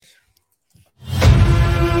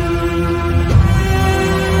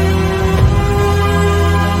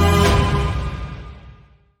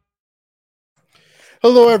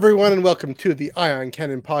Hello, everyone, and welcome to the Ion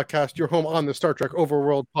Cannon Podcast, your home on the Star Trek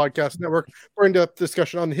Overworld Podcast Network for in-depth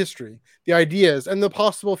discussion on the history, the ideas, and the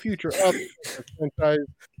possible future of the franchise.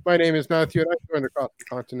 My name is Matthew, and I'm joined across the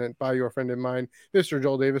continent by your friend of mine, Mr.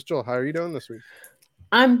 Joel Davis. Joel, how are you doing this week?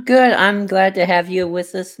 I'm good. I'm glad to have you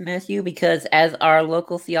with us, Matthew, because as our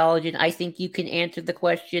local theologian, I think you can answer the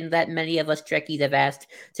question that many of us Trekkies have asked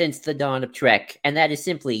since the dawn of Trek, and that is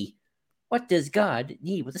simply, what does God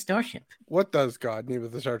need with a starship? What does God need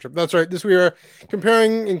with the Star Trek? That's right. This we are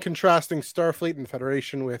comparing and contrasting Starfleet and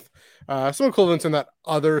Federation with some equivalents in that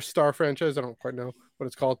other Star franchise. I don't quite know what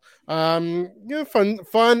it's called. Fun,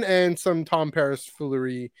 and some Tom Paris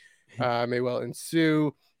foolery may well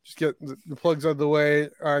ensue. Just get the plugs out of the way.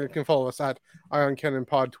 You can follow us at Ion Cannon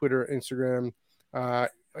Pod, Twitter, Instagram,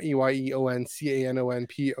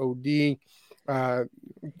 EYEONCANONPOD.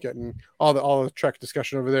 Getting all the Trek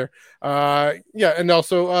discussion over there. And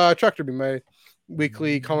also Tractor Be, my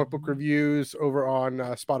weekly comic book reviews over on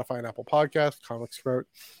Spotify and Apple Podcasts, Comic Sprout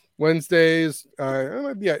Wednesdays.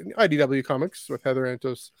 IDW Comics with Heather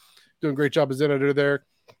Antos doing a great job as editor there.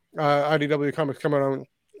 IDW Comics coming on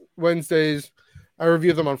Wednesdays. I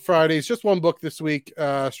review them on Fridays. Just one book this week,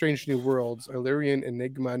 Strange New Worlds, Illyrian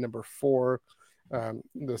Enigma #4.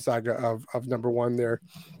 The saga of #1 there.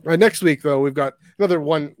 Next week, though, we've got another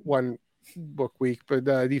one book week, but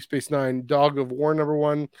Deep Space Nine, Dog of War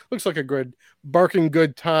 #1 looks like a good barking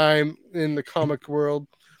good time in the comic world.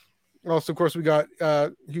 Also, of course, we got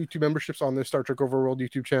YouTube memberships on the Star Trek Overworld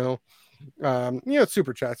YouTube channel.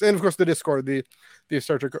 Super chats, and of course the Discord, the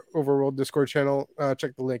Star Trek Overworld Discord channel.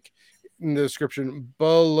 Check the link in the description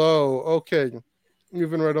below. Okay,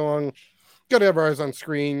 moving right along. Got to have our eyes on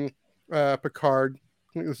screen. Picard.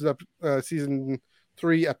 I think this is up season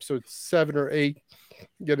 3, episode 7 or 8.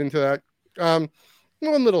 Get into that. One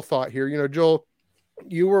little thought here. Joel,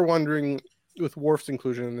 you were wondering with Worf's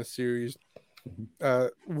inclusion in this series,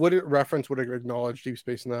 would it acknowledge Deep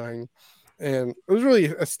Space Nine? And I was really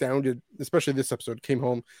astounded, especially this episode came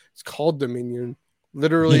home. It's called Dominion.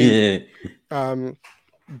 Literally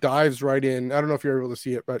dives right in. I don't know if you're able to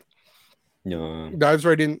see it, but dives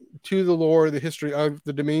right into the lore, the history of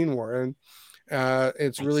the Dominion War, and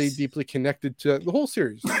it's really deeply connected to the whole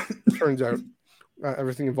series. It turns out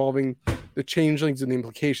everything involving the changelings and the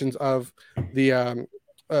implications of the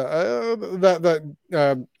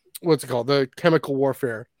what's it called, the chemical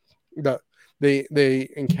warfare that they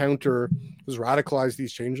encounter has radicalized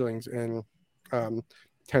these changelings and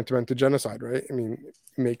tantamount to genocide, right? I mean,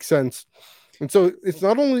 it makes sense. And so it's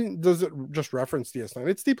not only does it just reference DS9,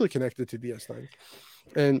 it's deeply connected to DS9.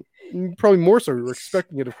 And probably more so, we were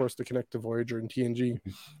expecting it, of course, to connect to Voyager and TNG,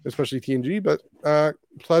 especially TNG, but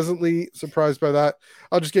pleasantly surprised by that.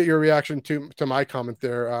 I'll just get your reaction to my comment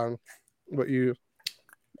there. What you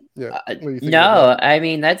think? No, I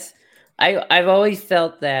mean, I've always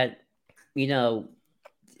felt that,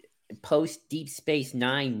 post Deep Space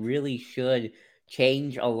Nine really should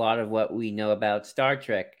change a lot of what we know about Star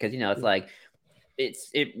Trek, because it's like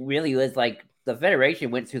it really was like the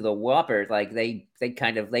Federation went through the whoppers, like they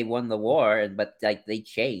won the war, but like they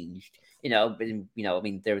changed, but I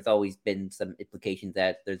mean, there's always been some implications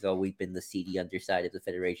that there's always been the seedy underside of the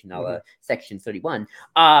Federation, a la Section 31.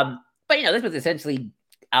 But this was essentially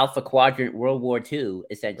Alpha Quadrant World War II,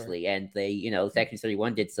 essentially, and they, Section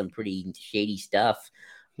 31 did some pretty shady stuff.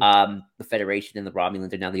 The Federation and the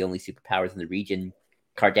Romulans are now the only superpowers in the region.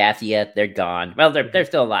 Cardassia, they're gone. Well, they're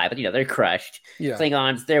still alive, but they're crushed. Yeah.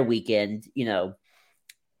 Klingons, they're weakened.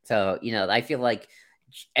 So I feel like,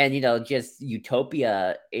 and just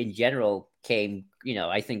Utopia in general came.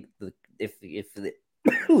 I think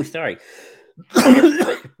sorry.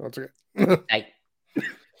 That's okay.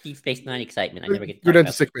 Deep Space Nine excitement. I never get. Go down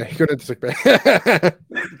to sick bay.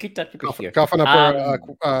 Good touch of coughing up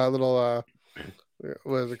a little.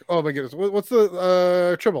 What is it? Oh my goodness! What's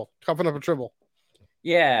the Tribble? Coughing up a Tribble.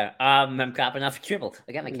 Yeah, I'm coughing off a Tribble.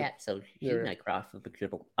 I got my cat, so she's not coughing up a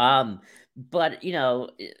Tribble. But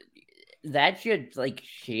that should like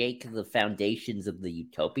shake the foundations of the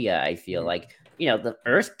Utopia. I feel like the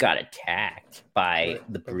Earth got attacked by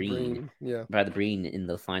the Breen, by the Breen in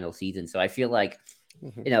the final season. So I feel like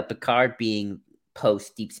Picard being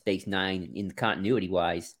post Deep Space Nine in continuity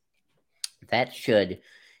wise, that should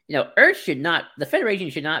Earth should not, the Federation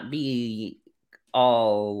should not be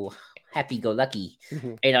all happy-go-lucky.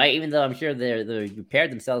 Even though I'm sure they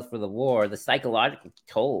prepared themselves for the war, the psychological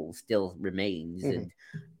toll still remains, and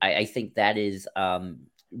I think that is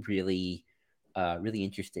really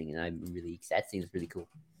interesting, and I'm really excited. It's really cool.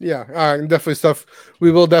 Yeah, definitely stuff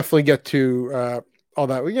we will definitely get to all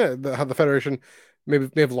that. How the Federation may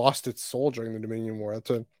have lost its soul during the Dominion War.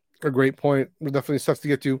 That's a great point. There's definitely stuff to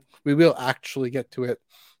get to. We will actually get to it,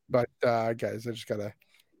 but guys, I just gotta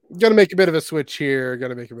make a bit of a switch here.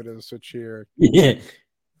 Yeah.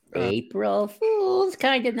 April Fools,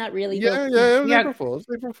 kind of, not really. Yeah, it was April Fools.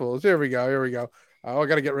 April Fools. Here we go. Oh, I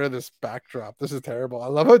gotta get rid of this backdrop. This is terrible. I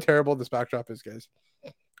love how terrible this backdrop is, guys.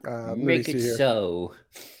 Make it so.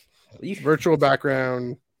 Virtual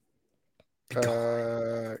background. Get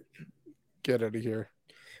out of here.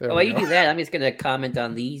 While you do that, I'm just gonna comment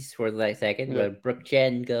on these for a second. Yeah. Brooke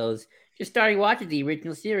Chen goes, just starting watching the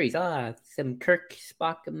original series. Some Kirk,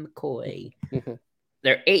 Spock, and McCoy.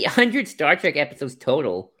 There are 800 Star Trek episodes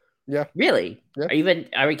total. Yeah. Really? Yeah.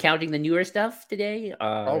 Are we counting the newer stuff today?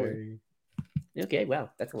 Probably. Okay, wow,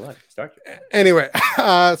 that's a lot. Star Trek. Anyway,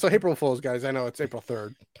 so April Fools, guys. I know it's April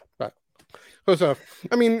 3rd, but close enough.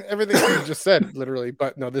 I mean, everything you just said, literally.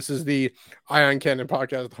 But no, this is the Ion Canon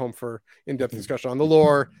podcast, home for in-depth discussion on the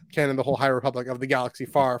lore, canon, the whole High Republic of the galaxy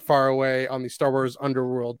far, far away on the Star Wars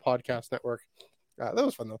Underworld podcast network. That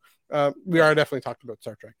was fun, though. We are definitely talking about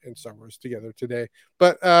Star Trek and Star Wars together today.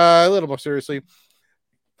 But a little more seriously,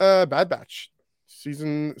 Bad Batch.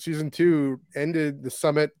 Season 2 ended the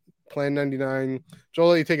summit, Plan 99.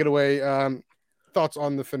 Joel, you take it away. Thoughts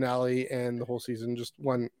on the finale and the whole season? Just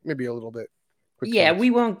one, maybe a little bit. Yeah, we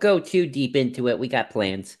won't go too deep into it. We got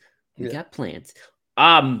plans. But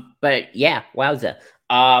yeah, wowza.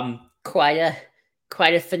 Quite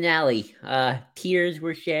a finale. Tears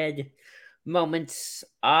were shed. Moments.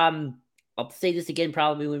 I'll say this again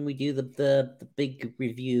probably when we do the big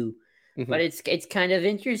review. But it's kind of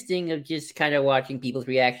interesting of just kind of watching people's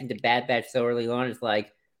reaction to Bad Batch so early on. It's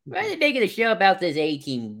like, why are they making a show about this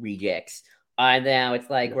A-Team rejects? And now it's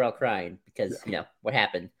like we're all crying because what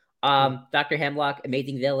happened. Dr. Hemlock,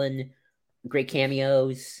 amazing villain, great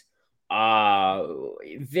cameos.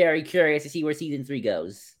 Very curious to see where season 3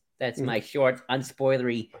 goes. That's my short,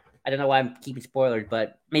 unspoilery. I don't know why I'm keeping spoilers,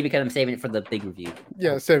 but maybe because I'm saving it for the big review.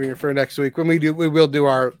 Yeah, saving it for next week. When we will do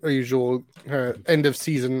our usual end of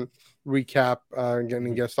season recap and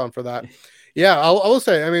getting guests on for that. Yeah, I will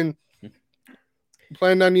say, I mean,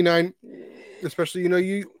 Plan 99, especially,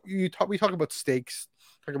 we talk about stakes,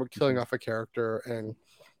 talk about killing off a character and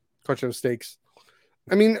question of stakes.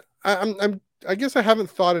 I mean, I guess I haven't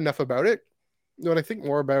thought enough about it. When I think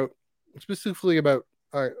more about specifically about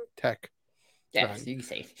tech. Yeah, so you can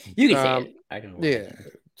say it. You can say it. I don't know. Yeah,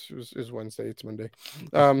 it's Wednesday. It's Monday.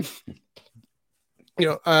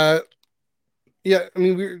 Yeah, I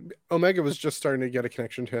mean, Omega was just starting to get a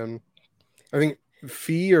connection to him. I think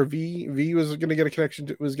V was going to get a connection.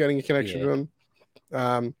 Getting a connection to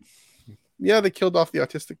him. They killed off the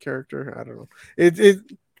autistic character. I don't know. It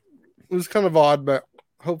was kind of odd, but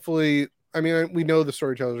hopefully, I mean, we know the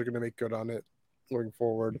storytellers are going to make good on it going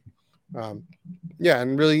forward. And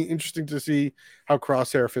really interesting to see how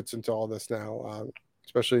Crosshair fits into all this now,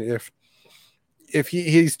 especially if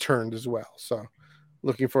he's turned as well. So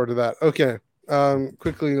looking forward to that. Okay.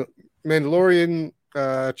 Quickly, Mandalorian,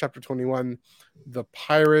 chapter 21, the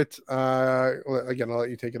pirate. Again, I'll let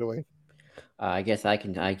you take it away. I guess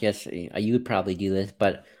you would probably do this,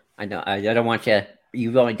 but I know I don't want you.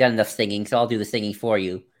 You've only done enough singing, so I'll do the singing for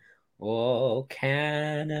you. Oh,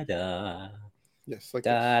 Canada. Yes, like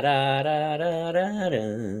da, da, da, da, da,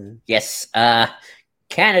 da. Yes.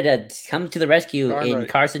 Canada come to the rescue in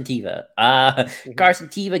Carson Teva. Carson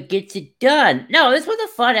Teva gets it done. No, this was a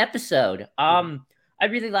fun episode. I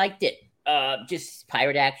really liked it. Just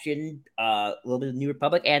pirate action, a little bit of New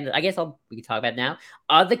Republic, and I guess we can talk about it now.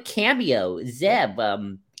 The cameo, Zeb.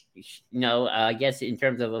 I guess in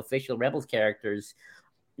terms of official Rebels characters,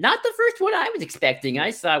 not the first one I was expecting.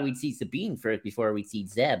 I thought we'd see Sabine first before we'd see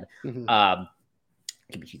Zeb.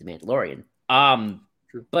 She's the Mandalorian.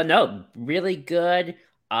 But no, really good.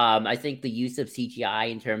 I think the use of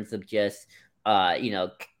CGI in terms of just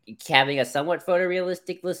having a somewhat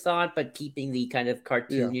photorealistic Lasant, but keeping the kind of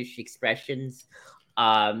cartoonish expressions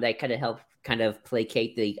that kind of help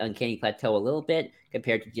placate the uncanny plateau a little bit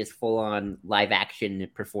compared to just full on live action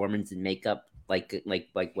performance and makeup like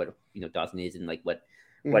what Dawson is and like what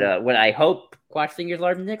I hope Quatch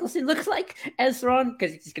Lord Nicholson looks like as Thrawn,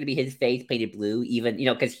 because it's just going to be his face painted blue, even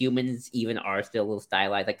because humans even are still a little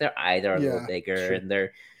stylized, like their eyes are a little bigger and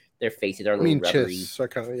their faces are a little rubbery.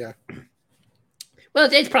 Well,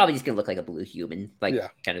 it's probably just going to look like a blue human,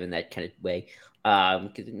 kind of in that kind of way.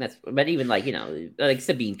 But even like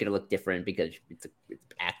Sabine's going to look different because it's an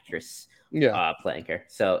actress playing her.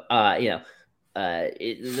 So I'm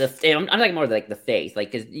talking more like the face,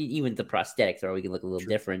 like because even the prosthetics are always gonna look a little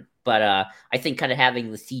different. But I think kind of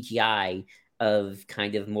having the CGI of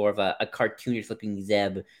kind of more of a cartoonish looking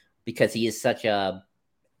Zeb, because he is such a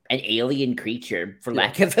an alien creature, for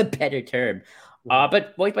lack of a better term.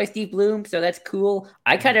 But voiced by Steve Bloom, so that's cool.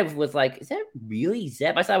 I kind of was like, is that really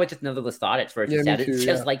Zeb? I thought it was just another Lestat at first. It sounded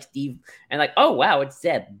just like Steve, and like, oh wow, it's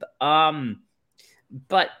Zeb.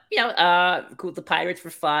 But cool. The pirates were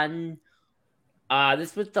fun.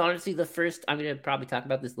 This was honestly the first. I'm gonna probably talk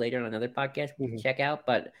about this later on another podcast we can check out.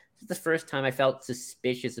 But this is the first time I felt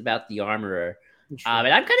suspicious about the Armorer. And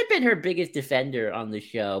I've kind of been her biggest defender on the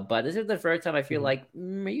show, but this is the first time I feel like,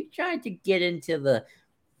 are you trying to get into the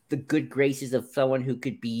good graces of someone who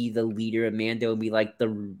could be the leader of Mando and be like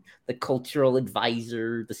the cultural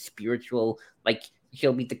advisor, the spiritual, like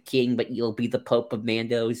she'll be the king, but you'll be the Pope of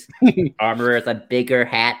Mando's. Armorer is a bigger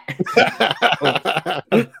hat. There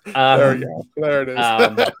we go. There it is.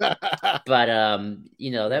 But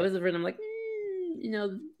that was the reason I'm like,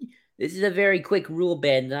 this is a very quick rule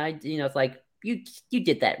bend. And it's like you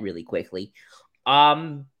did that really quickly.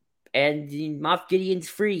 And Moff Gideon's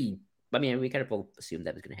free. I mean, we kind of all assumed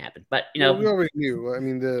that was going to happen, but we already knew. I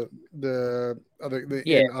mean, the other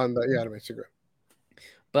on the anime Instagram.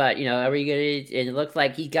 But are we gonna? And it looks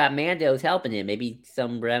like he got Mandos helping him. Maybe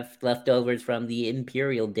some leftovers from the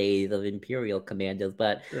Imperial days of Imperial Commandos.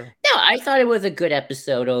 But no, I thought it was a good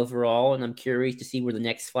episode overall, and I'm curious to see where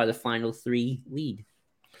the final 3 lead.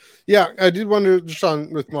 Yeah, I did wonder just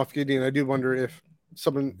with Moff Gideon. I did wonder if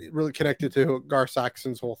someone really connected to Gar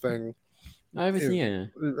Saxon's whole thing. Helping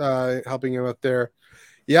him out there.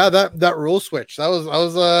 Yeah, that rule switch. That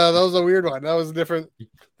was a weird one. That was a different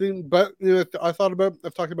thing. But I've talked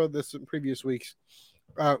about this in previous weeks.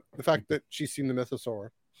 The fact that she's seen the Mythosaur.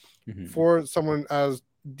 For someone as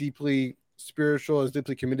deeply spiritual, as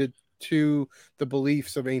deeply committed to the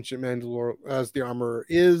beliefs of ancient Mandalore as the Armorer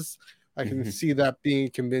is, I can see that being a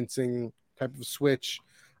convincing type of switch.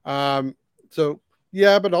 So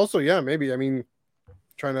yeah, but also maybe. I mean,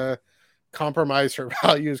 trying to compromise her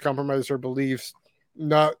values, compromise her beliefs,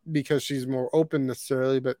 not because she's more open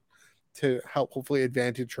necessarily, but to help hopefully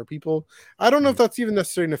advantage her people. I don't know if that's even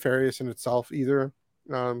necessarily nefarious in itself either.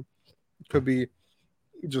 Could be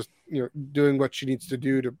just doing what she needs to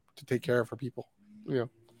do to take care of her people.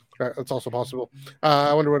 That's also possible.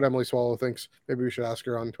 I wonder what Emily Swallow thinks. Maybe we should ask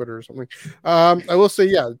her on Twitter or something. I will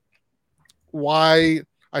say, why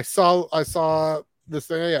I saw this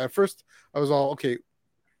thing. Yeah, at first I was all okay.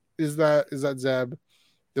 Is that Zeb?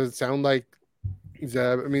 Does it sound like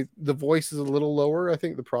Zeb? I mean, the voice is a little lower. I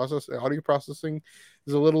think the audio processing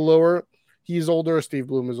is a little lower. He's older. Steve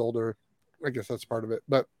Bloom is older. I guess that's part of it.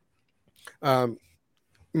 But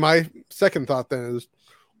my second thought then is,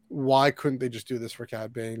 why couldn't they just do this for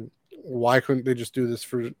Cad Bane? Why couldn't they just do this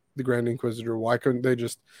for the Grand Inquisitor? Why couldn't they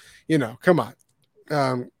just, come on?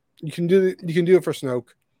 You can do it for Snoke.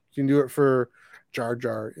 You can do it for Jar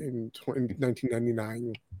Jar in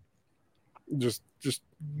 1999. Just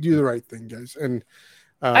do the right thing, guys. And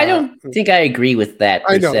I don't think I agree with that.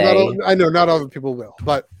 I know not all the people will,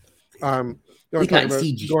 but talking about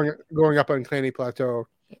going up on Clanny Plateau,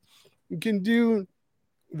 you can do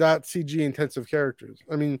that CG intensive characters.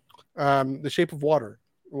 I mean, The Shape of Water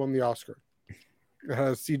won the Oscar. It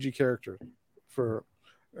has CG character for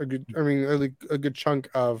a good chunk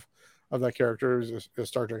of that character is a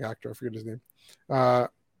Star Trek actor. I forget his name. Another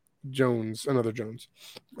Jones.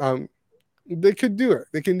 They could do it.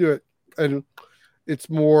 They can do it. And it's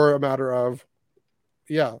more a matter of,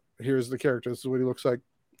 here's the character. This is what he looks like.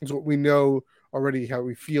 It's what we know already, how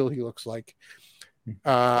we feel he looks like.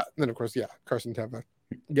 Then, of course, Carson Teva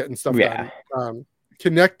getting stuff done.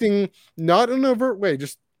 Connecting, not in an overt way,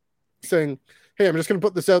 just saying, hey, I'm just going to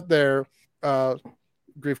put this out there.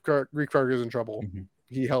 Grief Karga is in trouble.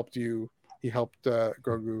 He helped you. He helped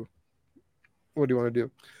Grogu. What do you want to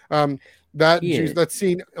do? That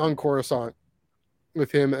scene on Coruscant with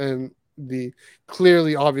him and the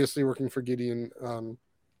clearly, obviously working for Gideon.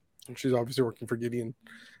 She's obviously working for Gideon.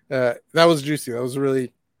 That was juicy. That was a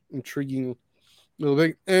really intriguing little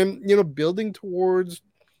bit. And, building towards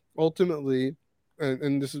ultimately,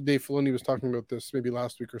 and this is Dave Filoni was talking about this maybe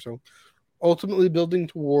last week or so, ultimately building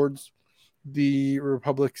towards the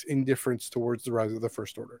Republic's indifference towards the rise of the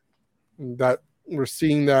First Order. That we're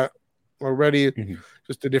seeing that already,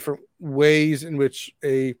 just the different ways in which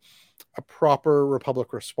a proper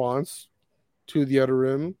Republic response to the Outer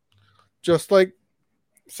Rim, just like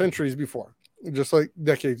centuries before, just like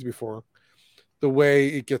decades before, the way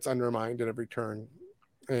it gets undermined at every turn,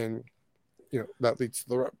 and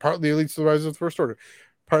that partly leads to the rise of the First Order,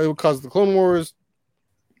 partly what caused the Clone Wars.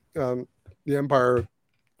 The Empire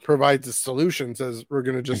provides a solution, says we're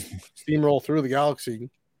going to just steamroll through the galaxy,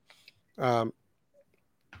 but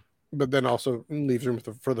then also leaves room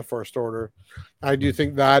for the First Order. I do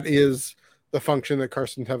think that is the function that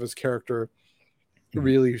Carson Teva's character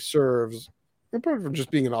really serves, apart from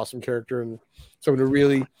just being an awesome character and someone who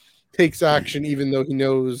really takes action even though he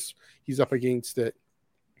knows he's up against it.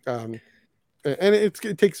 And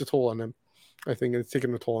it takes a toll on him. I think it's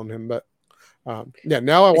taken a toll on him. But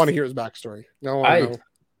now I want to hear his backstory. Now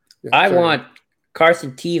I want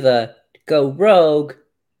Carson Teva to go rogue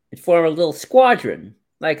and form a little squadron.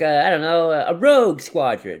 Like a rogue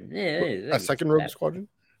squadron. A second rogue squadron?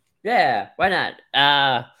 Yeah, why not?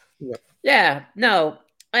 Yeah, no,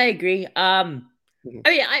 I agree. I mean,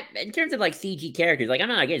 in terms of like CG characters, like I'm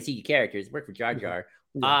not against CG characters. Work for Jar Jar.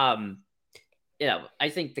 I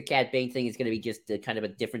think the Cad Bane thing is going to be just a kind of a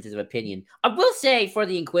differences of opinion. I will say for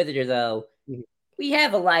the Inquisitor though, we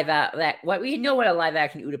have a we know what a live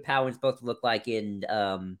action Utapau is supposed to look like in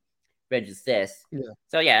Revenge of the Sith. Yeah.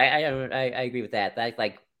 So yeah, I agree with that.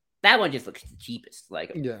 That one just looks the cheapest.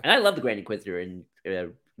 And I love the Grand Inquisitor in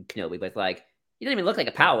Kenobi, but like he doesn't even look like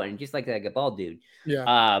a Powin, just like a bald dude.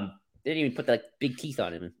 Yeah. They didn't even put like big teeth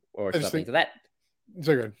on him or something.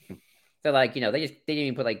 So good. So they didn't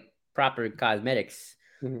even put like proper cosmetics.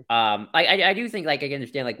 I do think I can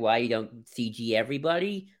understand why you don't CG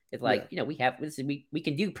everybody. It's we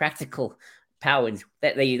can do practical Powins.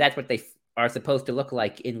 That's what they are supposed to look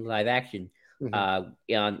like in live action on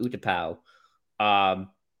Utapau.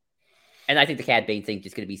 And I think the Cad Bane thing is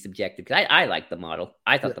just going to be subjective because I like the model.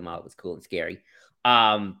 I thought the model was cool and scary.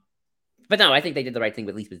 But no, I think they did the right thing,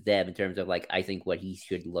 at least with Zeb, in terms of I think what he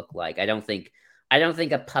should look like. I don't think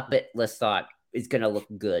a puppet Lasat is going to look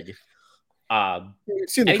good. You've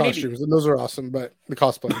seen the costumes, and those are awesome, but the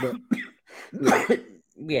cosplay,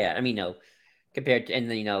 yeah, I mean, no. Compared to, and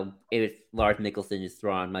then, if Lars Mikkelsen is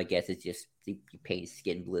Thrawn, my guess is just you paint his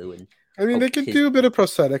skin blue. And I mean, they could do a bit of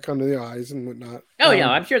prosthetic under the eyes and whatnot. Oh, no,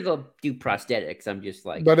 I'm sure they'll do prosthetics. I'm just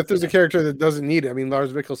but if there's a character that doesn't need it, I mean,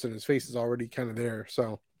 Lars Mikkelsen, his face is already kind of there,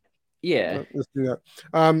 so yeah, let's do that.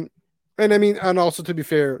 And I mean, and also to be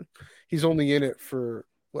fair, he's only in it for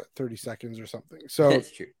 30 seconds or something, so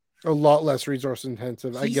that's true. A lot less resource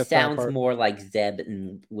intensive. I get that. Sounds more like Zeb,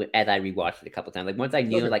 and as I rewatched it a couple times, once I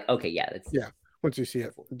knew, once you see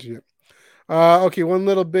it. Okay, one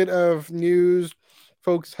little bit of news: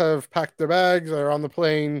 folks have packed their bags, are on the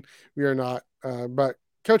plane. We are not, but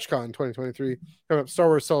CouchCon 2023 coming up. Star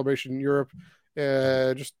Wars Celebration Europe,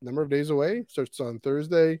 just a number of days away. Starts on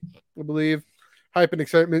Thursday, I believe. Hype and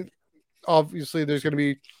excitement. Obviously, there's going to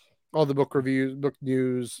be all the book reviews, book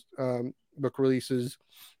news, book releases,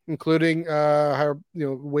 including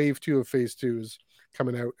wave 2 of phase 2 is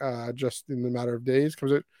coming out just in a matter of days.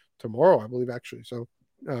 Comes out tomorrow, I believe, actually. So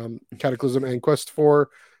Cataclysm and Quest for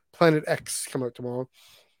Planet X come out tomorrow.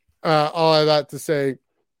 All of that to say,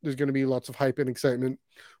 there's going to be lots of hype and excitement.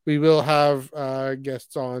 We will have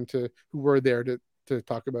guests on who were there to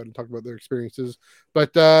talk about their experiences.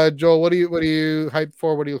 But Joel, what are you hyped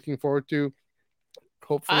for? What are you looking forward to?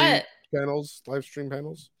 Hopefully, live stream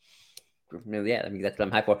panels. Yeah, I mean that's what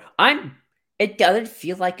I'm hyped for. It doesn't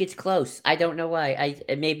feel like it's close. I don't know why.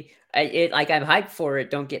 I'm hyped for it.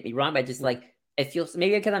 Don't get me wrong, but just it feels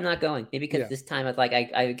maybe because I'm not going. Maybe because this time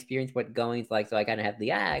I experienced what going is like, so I kind of have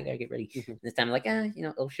I gotta get ready. This time I'm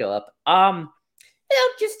it'll show up.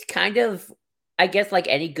 Just kind of, I guess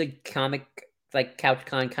any good comic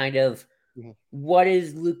CouchCon kind of. What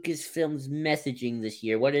is Lucasfilm's messaging this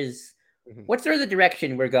year? What's sort of the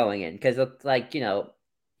direction we're going in? Because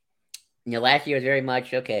last year was very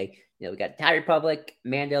much we got High Republic,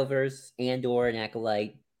 Mandoverse, Andor, and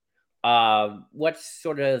Acolyte. What's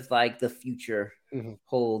sort of the future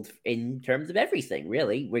hold in terms of everything,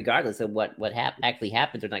 really, regardless of what actually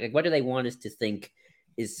happens or not? What do they want us to think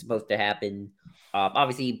is supposed to happen?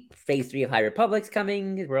 Obviously, Phase 3 of High Republic's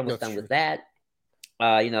coming. We're almost done with that.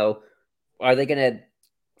 Are they going to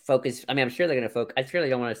focus? I mean, I'm sure they're going to focus. I'm sure they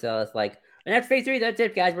don't want to sell us and that's Phase 3. That's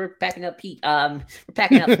it, guys. We're packing up Pete. We're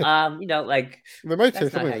packing up. They might say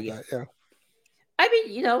something like that. Yeah. I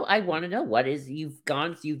mean, I want to know what is you've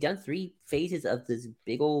done 3 phases of this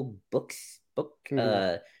big old book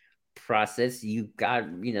process. You got,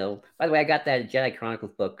 by the way, I got that Jedi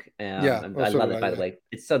Chronicles book. I love it, by the way.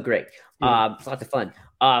 It's so great. It's lots of fun.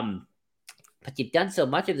 But you've done so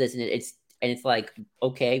much of this, and it's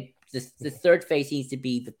okay, this third phase needs to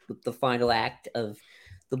be the final act of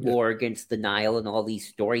the war against the Nile and all these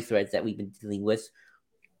story threads that we've been dealing with.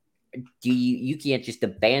 You can't just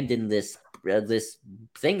abandon this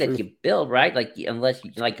thing that you build, right? Unless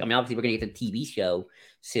obviously we're gonna get the TV show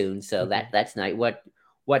soon, so that's nice.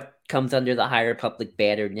 What comes under the High Republic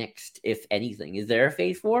banner next, if anything? Is there a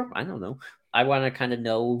phase 4? I don't know. I want to kind of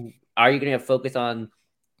know. Are you going to focus on?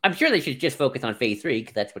 I'm sure they should just focus on phase 3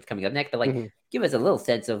 because that's what's coming up next. But give us a little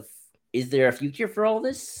sense of is there a future for all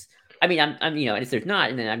this? I mean, I'm you know, and if there's not,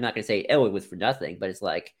 and then I'm not going to say, oh, it was for nothing, but it's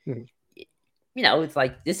like, you know, it's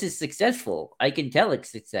like this is successful. I can tell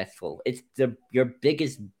it's successful. It's your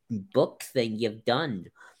biggest book thing you've done,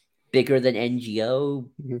 bigger than NGO,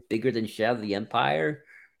 bigger than Shadow of the Empire.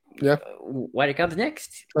 Yeah, what comes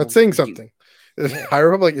next? That's saying something. High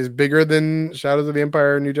Republic is bigger than Shadows of the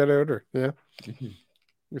Empire and New Jedi Order. Yeah,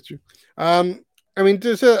 that's true. I mean,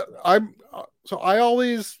 I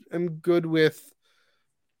always am good with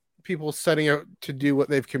people setting out to do what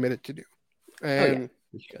they've committed to do, and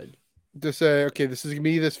to say, okay, this is gonna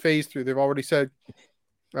be this phase 3. They've already said,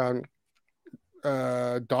 Light of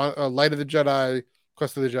the Jedi,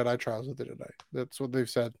 Quest of the Jedi, Trials of the Jedi. That's what they've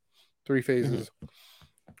said. 3 phases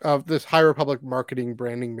of this High Republic marketing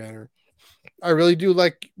branding banner. I really do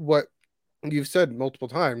like what you've said multiple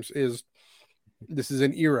times is this is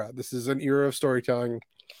an era. This is an era of storytelling.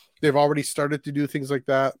 They've already started to do things like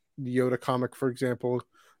that. The Yoda comic, for example.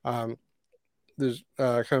 There's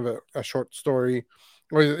kind of a short story.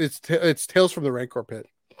 Or it's Tales from the Rancor Pit.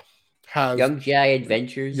 Has Young Jedi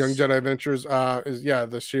Adventures. Young Jedi Adventures is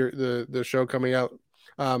the show coming out.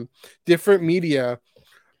 Different media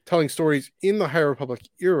telling stories in the High Republic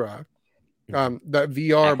era. That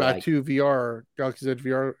VR back to VR Galaxy's Edge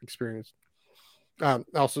VR experience.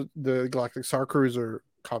 Also the Galactic Star Cruiser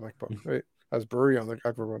comic book, right? Has Brewery on the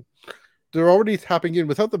cover one. They're already tapping in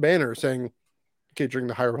without the banner, saying, "Okay, during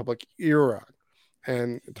the High Republic era,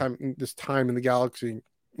 and this time in the galaxy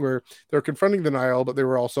where they're confronting the Nihil, but they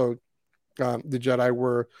were also the Jedi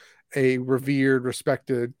were a revered,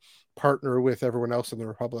 respected partner with everyone else in the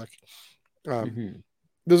Republic."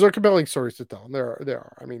 Those are compelling stories to tell. They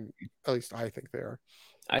are. I mean, at least I think they are.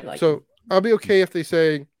 I like. So I'll be okay if they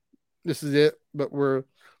say this is it, but we're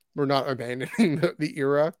not abandoning the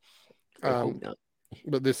era.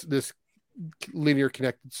 But this linear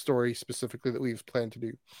connected story specifically that we've planned to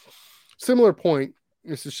do. Similar point.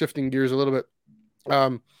 This is shifting gears a little bit.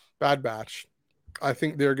 Bad Batch. I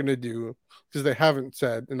think they're going to do, because they haven't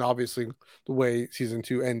said, and obviously the way season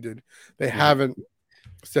 2 ended, they haven't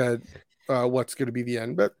said what's going to be the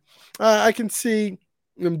end, but I can see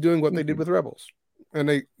them doing what they did with Rebels. And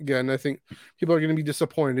I think people are going to be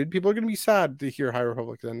disappointed. People are going to be sad to hear High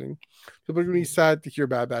Republic's ending. People are going to be sad to hear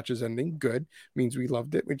Bad Batch's ending. Good. Means we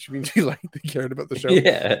loved it, which means we liked and cared about the show.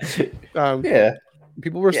 Yeah.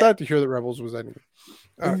 People were sad to hear that Rebels was ending.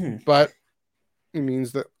 But it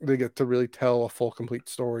means that they get to really tell a full, complete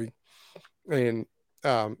story. And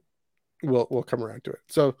we'll come around to it.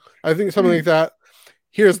 So I think something like that.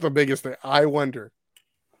 Here's the biggest thing. I wonder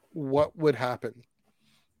what would happen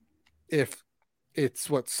if it's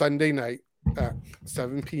Sunday night at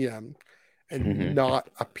 7 p.m. and not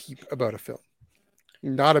a peep about a film,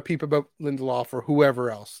 not a peep about Lindelof or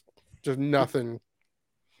whoever else, just nothing.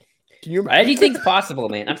 Can you? Anything's possible,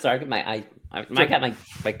 man. I'm sorry, I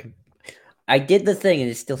did the thing and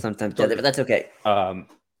it's still sometimes dead, but that's okay.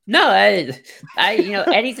 No, I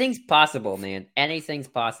anything's possible, man. Anything's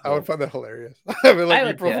possible. I would find that hilarious. I mean, like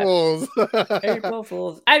April Fools. April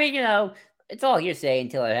Fools. I mean, it's all hearsay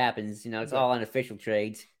until it happens. It's all unofficial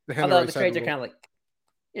trades. Although the trades are kind of like,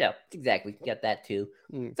 exactly. Got that too.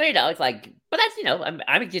 So it's like, but that's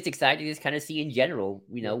I'm just excited to just kind of see in general,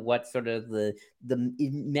 what sort of the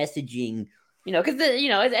messaging, because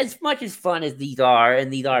as much as fun as these are,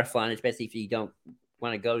 and these are fun, especially if you don't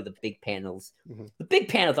want to go to the big panels. The big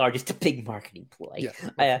panels are just a big marketing ploy.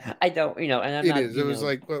 Yeah. I don't, and I'm not. It was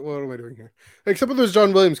like, what am I doing here? Except for there's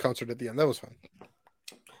John Williams concert at the end. That was fun.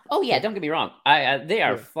 Oh yeah, don't get me wrong. They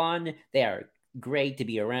are fun. They are great to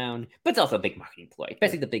be around, but it's also a big marketing ploy,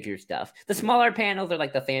 especially the bigger stuff. The smaller panels are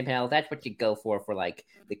like the fan panels. That's what you go for like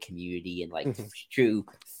the community and like true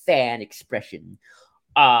fan expression.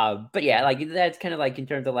 But yeah, like that's kind of like in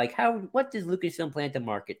terms of like what does Lucasfilm plan to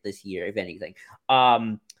market this year, if anything?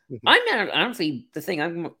 I'm honestly, the thing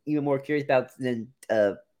I'm even more curious about than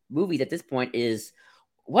movies at this point is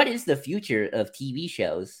what is the future of TV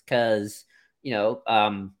shows? Because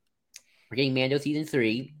we're getting Mando season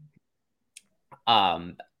 3.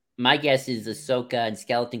 My guess is Ahsoka and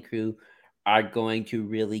Skeleton Crew are going to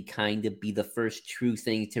really kind of be the first true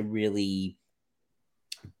thing to really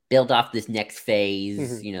build off this next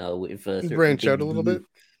phase, if branch out a little bit,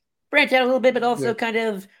 but also kind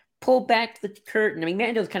of pull back the curtain. I mean,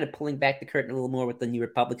 Mando's kind of pulling back the curtain a little more with the New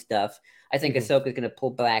Republic stuff. I think Ahsoka's going to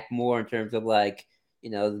pull back more in terms of like,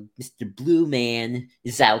 Mr. Blue Man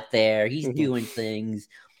is out there. He's doing things.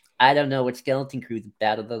 I don't know what Skeleton Crew's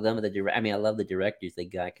about. I love the directors they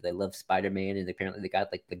got because I love Spider-Man, and apparently they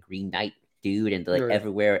got like the Green Knight dude and like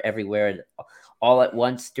everywhere, and all at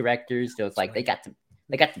once directors. So it's like they got the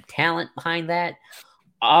talent behind that.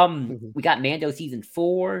 We got Mando season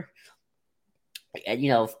 4,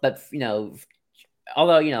 and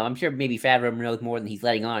although I'm sure maybe Favreau knows more than he's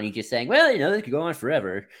letting on. He's just saying, well, this could go on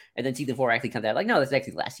forever, and then season 4 actually comes out like, no, that's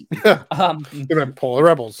actually the last season. They might pull the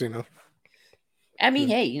Rebels, I mean,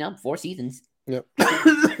 hey, 4 seasons. Yep.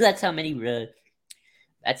 That's how many.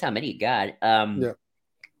 That's how many it got. Yeah.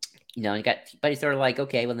 It got, but it's sort of like,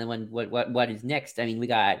 okay, well then what is next? I mean, we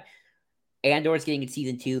got Andor's getting its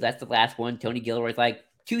season 2. That's the last one. Tony Gilroy's like,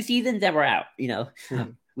 2 seasons and we're out. We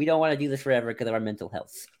don't want to do this forever because of our mental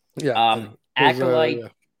health. Yeah. Acolyte.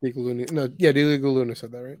 Diego Luna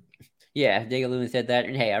said that, right? Yeah, Diego Luna said that,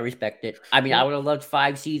 and hey, I respect it. I mean, I would have loved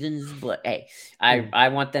 5 seasons, but hey, I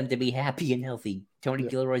want them to be happy and healthy. Tony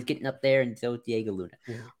Gilroy's getting up there, and so is Diego Luna.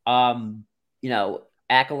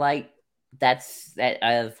 Acolyte. That's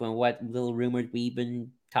that. From what little rumors we've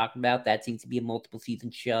been talking about, that seems to be a multiple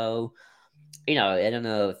season show. I don't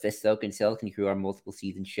know if Ahsoka and Skeleton Crew are multiple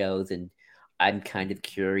season shows, and I'm kind of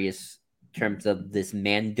curious in terms of this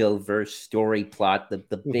Mandoverse story plot,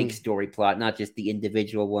 the big story plot, not just the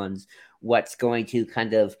individual ones. What's going to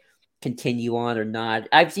kind of continue on or not?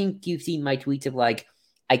 You've seen my tweets of like,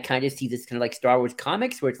 I kind of see this kind of like Star Wars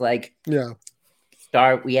comics where it's like, we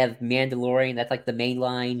have Mandalorian, that's like the main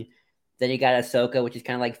line. Then you got Ahsoka, which is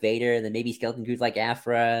kind of like Vader, and then maybe Skeleton Crew's like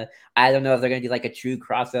Aphra. I don't know if they're gonna do like a true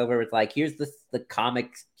crossover with like, here's the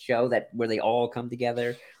comics show where they all come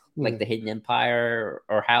together, like the Hidden Empire,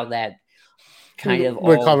 or how that kind of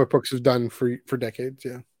what comic books have done for decades.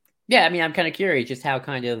 Yeah. I mean, I'm kind of curious just how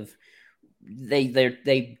kind of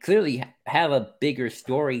they clearly have a bigger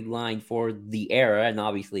storyline for the era, and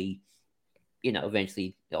obviously,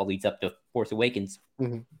 eventually it all leads up to Force Awakens.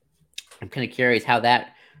 I'm kind of curious how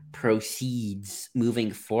that proceeds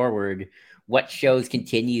moving forward. What shows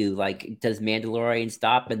continue? Like, does Mandalorian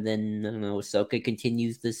stop and then, I don't know, Ahsoka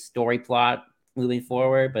continues this story plot moving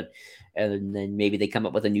forward, and then maybe they come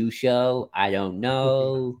up with a new show? I don't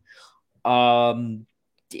know.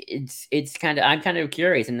 It's kind of, I'm kind of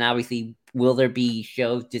curious, and obviously, will there be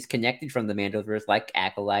shows disconnected from the Mandoverse like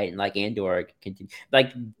Acolyte and like Andor continue?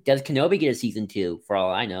 Like, does Kenobi get a season 2? For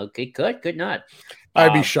all I know, could not.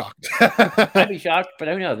 I'd be shocked. I'd be shocked, but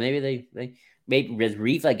I don't know. Maybe maybe does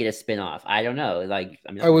Riva get a spinoff? I don't know. Like,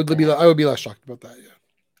 I would be less shocked about that. Yeah,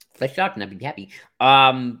 less shocked, and I'd be happy. So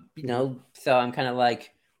I'm kind of like,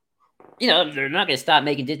 they're not going to stop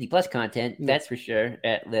making Disney Plus content. That's for sure,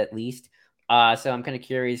 at least. So I'm kind of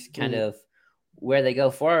curious, kind of where they go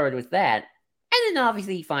forward with that, and then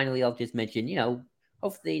obviously, finally, I'll just mention,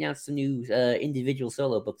 hopefully they announce some new individual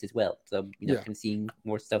solo books as well. So can see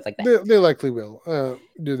more stuff like that. They likely will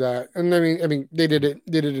do that. And I mean they did it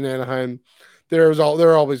in Anaheim. There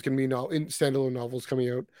are always going to be standalone novels coming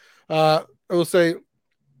out. I will say,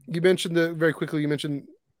 you mentioned very quickly. You mentioned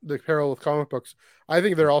the parallel with comic books. I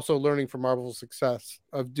think they're also learning from Marvel's success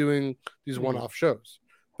of doing these one-off shows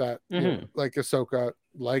that like Ahsoka,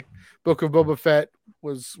 like Book of Boba Fett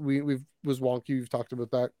was wonky. We've talked about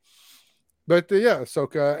that. But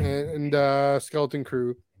Ahsoka and Skeleton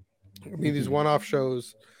Crew. I mean, these one-off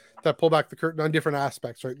shows that pull back the curtain on different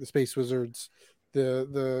aspects, right? The Space Wizards,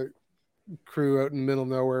 the crew out in the middle of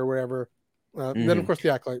nowhere, wherever. Then, of course, the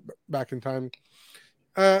Acolyte back in time.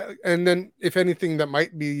 And then, if anything, that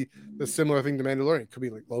might be the similar thing to Mandalorian. It could be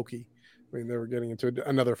like Loki. I mean, they were getting into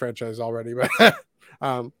another franchise already, but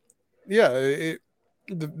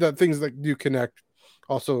the things that do connect.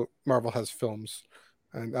 Also, Marvel has films.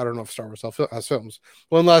 And I don't know if Star Wars has films.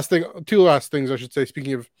 Two last things I should say.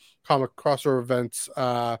 Speaking of comic crossover events,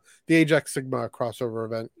 the Ajax Sigma crossover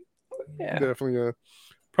event. Definitely gonna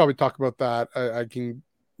probably talk about that. I can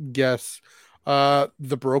guess.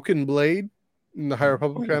 The Broken Blade in the High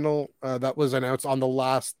Republic panel that was announced on the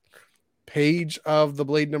last page of the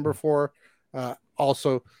Blade number 4.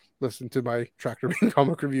 Also, listen to my Tractor Beam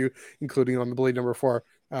comic review, including on the Blade number 4.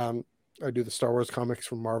 I do the Star Wars comics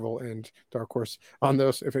from Marvel and Dark Horse on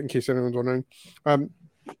those, in case anyone's wondering.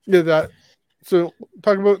 So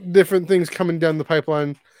talk about different things coming down the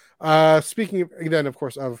pipeline. Speaking then, of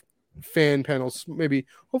course, of fan panels, maybe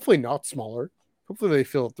hopefully not smaller. Hopefully they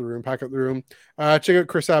fill up the room, pack up the room. Check out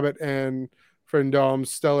Chris Abbott and friend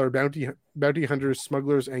Dom's stellar bounty hunters,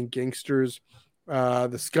 smugglers, and gangsters.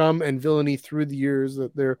 The scum and villainy through the years.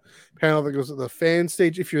 That their panel that goes to the fan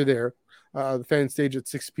stage. If you're there. The fan stage at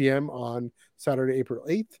 6 p.m. on Saturday, April 8th.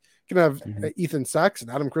 You can have Ethan Sachs and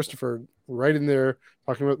Adam Christopher right in there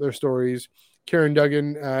talking about their stories. Karen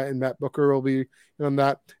Duggan and Matt Booker will be on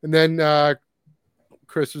that. And then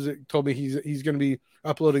Chris told me he's going to be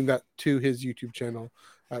uploading that to his YouTube channel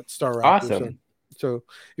at Star Raptor. Awesome. So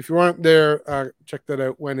if you aren't there, check that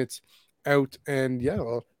out when it's out. And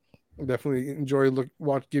Definitely enjoy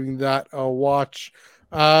giving that a watch.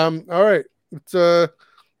 All right, let's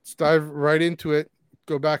dive right into it.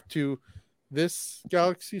 Go back to this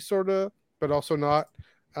galaxy, sorta, but also not.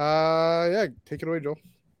 Yeah, take it away, Joel.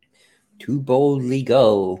 To boldly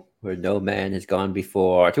go where no man has gone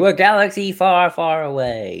before, to a galaxy far, far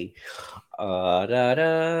away. Da,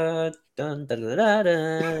 da, dun, da, da, da,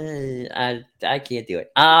 da. I can't do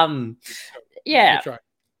it. Yeah,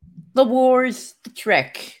 the Wars, the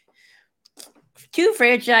Trek. Two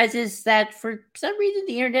franchises that, for some reason,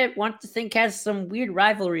 the internet wants to think has some weird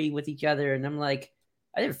rivalry with each other, and I'm like,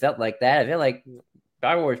 I never felt like that. I feel like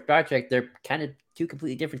Star Wars, Star Trek, they're kind of two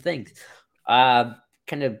completely different things.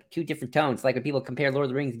 Kind of two different tones. Like when people compare Lord of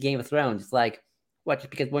the Rings and Game of Thrones, it's like, what, just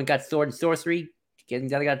because one got sword and sorcery,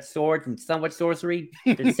 the other got swords and somewhat sorcery,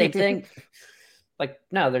 they're the same thing? Like,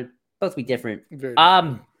 no, they're supposed to be different.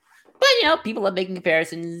 But people love making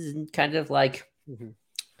comparisons and kind of like,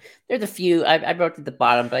 there's a few. I wrote at the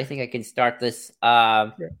bottom, but I think I can start this.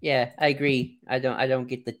 Yeah, I agree. I don't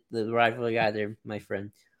get the rivalry either, my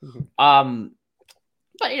friend. But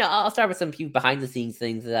I'll start with some few behind the scenes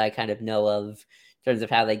things that I kind of know of in terms of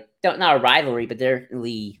how they don't, not a rivalry, but they're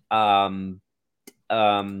really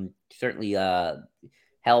certainly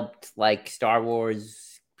helped, like Star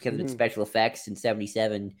Wars, because of its special effects in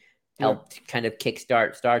 1977, helped kind of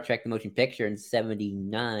kickstart Star Trek the motion picture in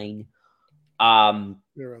 1979. Around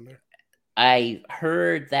there. I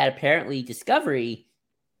heard that apparently Discovery,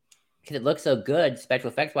 because it looked so good special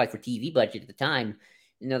effects wise for TV budget at the time,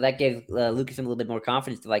 that gave Lucas a little bit more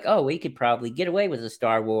confidence to like, oh, we could probably get away with a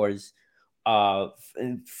Star Wars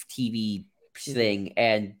TV thing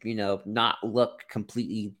and not look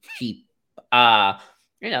completely cheap. So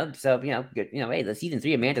good. Hey, the season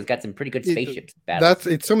 3 of Mando's got some pretty good spaceship battles.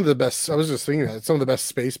 It's some of the best. I was just thinking that it's some of the best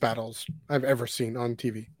space battles I've ever seen on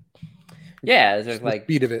TV. Yeah, it's like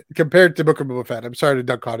speed of it compared to Book of Boba Fett. I'm sorry to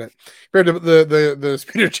dunk on it. Compared to the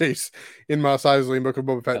speeder chase in Mos Eisley and Book of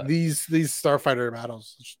Boba Fett, these starfighter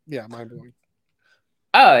battles, mind blowing.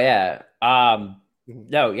 Oh yeah.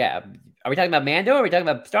 No, yeah. Are we talking about Mando or are we talking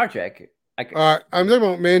about Star Trek? I'm talking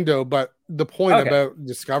about Mando, but the point about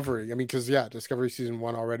Discovery, I mean, because Discovery season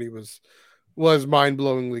 1 already was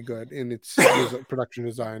mind-blowingly good in its production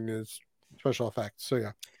design, its special effects. So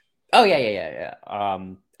yeah. Oh yeah.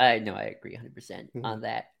 I agree 100% on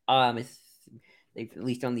that. At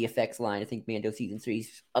least on the effects line, I think Mando season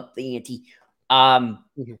 3's up the ante.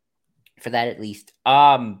 For that at least.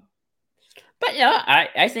 But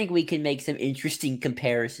I think we can make some interesting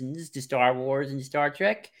comparisons to Star Wars and Star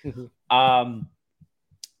Trek. I'm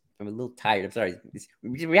a little tired. I'm sorry.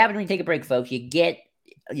 We're having to take a break, folks. You get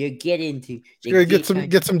into get some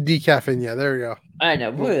decaf in you. There we go. I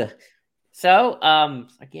know. So,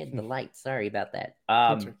 again, the light. Sorry about that.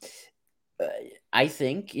 I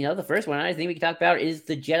think the first one I think we can talk about is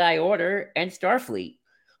the Jedi Order and Starfleet.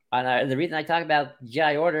 And the reason I talk about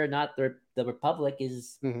Jedi Order, not the Republic,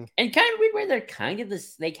 is and kind of weird way they're kind of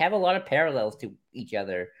this. They have a lot of parallels to each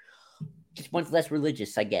other. Just one's less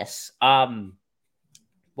religious, I guess.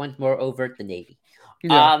 One's more overt, the Navy.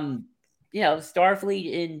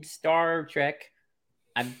 Starfleet in Star Trek.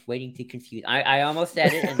 I'm waiting to confuse. I almost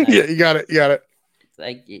said it. And yeah, you got it. It's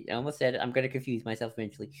like I almost said it. I'm going to confuse myself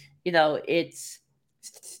eventually. It's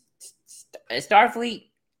Starfleet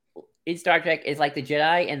in Star Trek is like the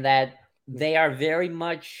Jedi in that they are very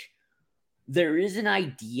much. There is an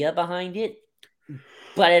idea behind it,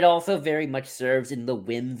 but it also very much serves in the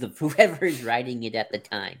whims of whoever is writing it at the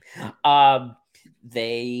time.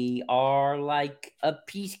 They are like a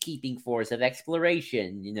peacekeeping force of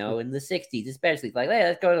exploration, in the 60s, especially. Like, hey,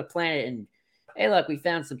 let's go to the planet and, hey, look, we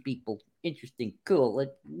found some people. Interesting, cool,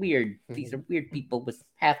 like, weird. These are weird people with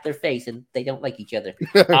half their face and they don't like each other.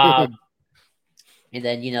 And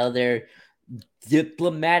then, their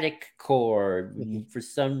diplomatic corps. For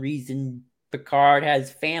some reason, Picard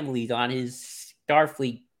has families on his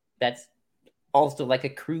Starfleet that's also like a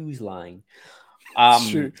cruise line.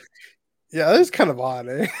 True. Yeah, that's kind of odd,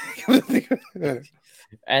 eh?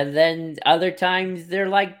 And then other times they're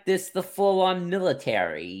like the full-on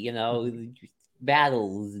military,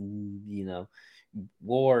 battles and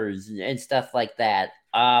wars and stuff like that.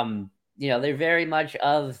 They're very much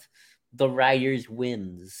of the writer's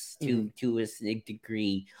whims to a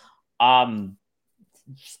degree. The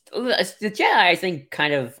Jedi, I think,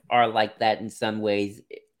 kind of are like that in some ways.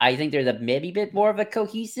 I think there's maybe a bit more of a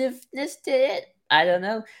cohesiveness to it. I don't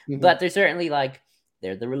know, but they're certainly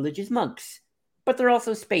they're the religious monks. but they're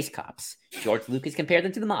also space cops. George Lucas compared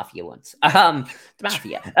them to the mafia once. The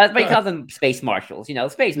mafia. But he calls them space marshals.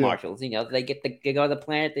 Space marshals. They they go to the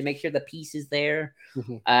planet. They make sure the peace is there.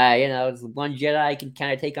 Mm-hmm. One Jedi can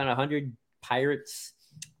kind of take on 100 pirates.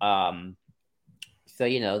 So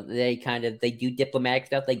they do diplomatic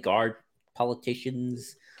stuff. They guard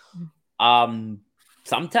politicians.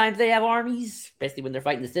 Sometimes they have armies, especially when they're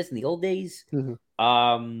fighting the Sith in the old days.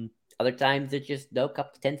 Mm-hmm. Other times it's just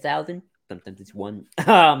up to 10,000. Sometimes it's one.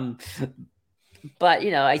 But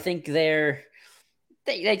I think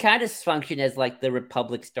they kind of function as like the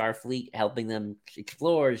Republic Starfleet, helping them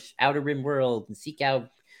explore Outer Rim world and seek out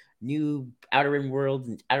new Outer Rim worlds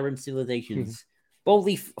and Outer Rim civilizations. Mm-hmm.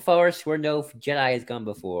 Boldly forest where no Jedi has gone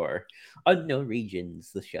before. Unknown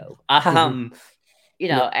regions, the show. Mm-hmm.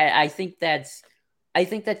 I think that's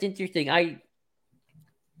interesting.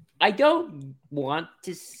 I don't want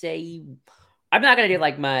to say. I'm not going to do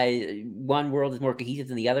like my one world is more cohesive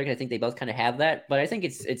than the other, because I think they both kind of have that. But I think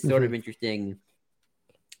it's sort mm-hmm. of interesting.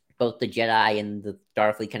 Both the Jedi and the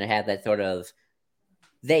Starfleet kind of have that sort of.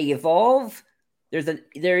 They evolve.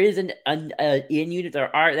 There is an in-unit.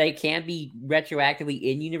 They can be retroactively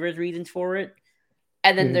in-universe reasons for it,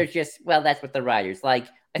 and then mm-hmm. there's just that's what the writers like.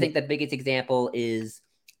 I think the biggest example is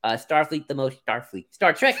Star Trek the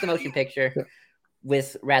motion picture. Yeah.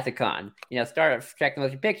 With Wrath of Khan, Star Trek the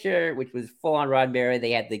motion picture, which was full on Roddenberry.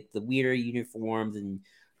 They had the weirder uniforms and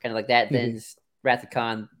kind of like that. Mm-hmm. Then Wrath of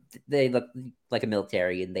Khan, they look like a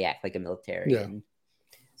military and they act like a military. Yeah.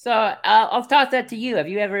 So I'll toss that to you. Have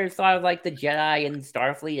you ever thought of like the Jedi and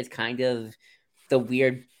Starfleet as kind of the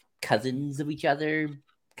weird cousins of each other?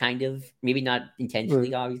 Kind of, maybe not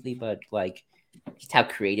intentionally, obviously, but like just how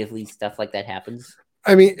creatively stuff like that happens.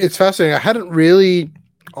 I mean, it's fascinating. I hadn't really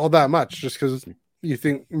all that much, just because you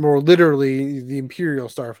think more literally the Imperial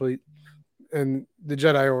Starfleet and the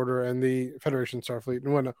Jedi Order and the Federation Starfleet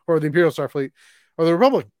and whatnot, or the Imperial Starfleet or the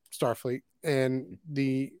Republic Starfleet and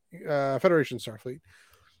the Federation Starfleet.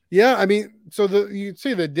 Yeah, I mean, so you'd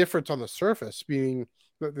say the difference on the surface being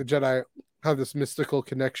that the Jedi have this mystical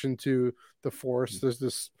connection to the Force. There's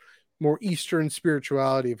this more Eastern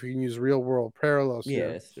spirituality, if you can use real world parallels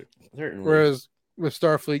here. Yes, certainly. Whereas with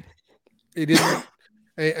Starfleet, it isn't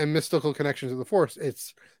a mystical connection to the Force.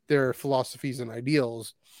 It's their philosophies and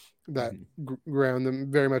ideals that ground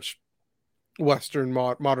them very much Western,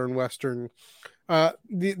 modern Western,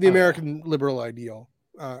 the American liberal ideal,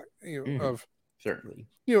 of certainly,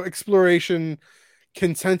 exploration,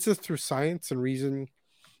 consensus through science and reason,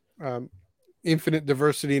 infinite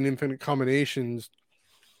diversity and infinite combinations.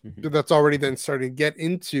 That's already then starting to get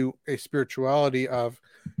into a spirituality of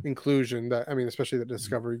inclusion that, especially that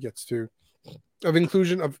Discovery gets to, of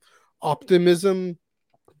inclusion, of optimism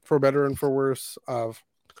for better and for worse, of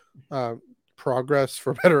progress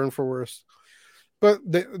for better and for worse. But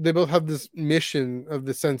they both have this mission of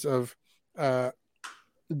the sense of they're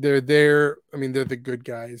there. They're the good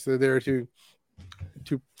guys. They're there to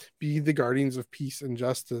be the guardians of peace and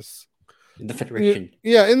justice. In the Federation.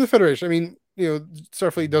 Yeah, in the Federation.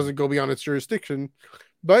 Starfleet doesn't go beyond its jurisdiction.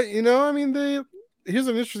 But, here's an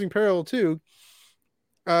interesting parallel too.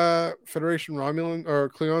 Federation Romulan or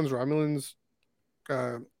Klingons, Romulans,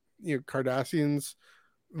 Cardassians,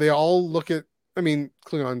 they all look at,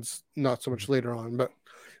 Klingons not so much later on, but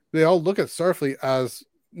they all look at Starfleet as,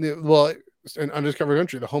 an undiscovered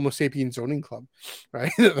country, the Homo sapiens zoning club,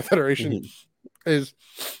 right? The Federation is,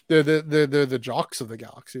 they're the jocks of the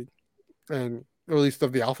galaxy, and or at least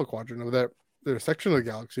of the Alpha Quadrant of their section of the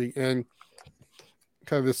galaxy, and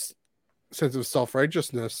kind of this sense of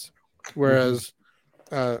self-righteousness, whereas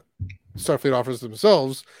Starfleet offers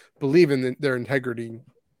themselves believe in their integrity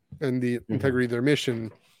and the integrity of their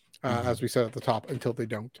mission, as we said at the top, until they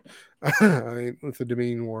don't. With the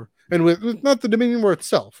Dominion War, and with not the Dominion War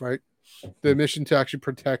itself, right? The mission to actually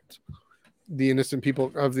protect the innocent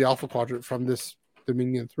people of the Alpha Quadrant from this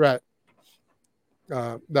Dominion threat.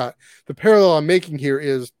 That the parallel I'm making here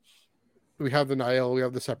is we have the Nihil, we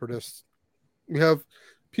have the Separatists, we have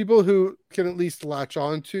people who can at least latch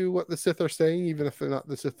on to what the Sith are saying, even if they're not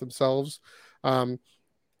the Sith themselves.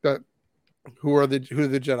 That who the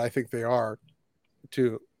Jedi think they are,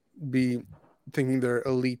 to be thinking they're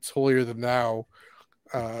elites, holier than thou,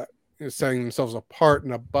 setting themselves apart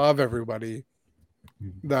and above everybody.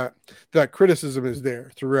 That criticism is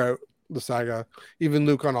there throughout the saga. Even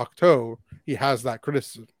Luke on Ahch-To, he has that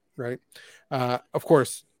criticism, right? Of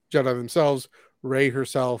course, Jedi themselves, Rey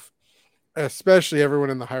herself, especially everyone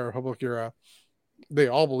in the High Republic era, they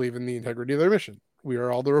all believe in the integrity of their mission. We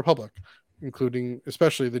are all the Republic, including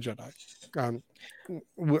especially the Jedi.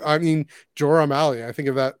 Jorah O'Malley, I think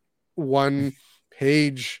of that one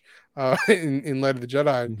page in Light of the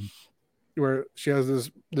Jedi, Mm-hmm. where she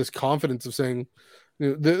has this confidence of saying, you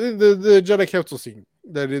know, the Jedi Council scene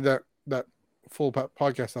that I did that full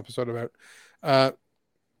podcast episode about.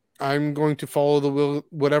 I'm going to follow the will,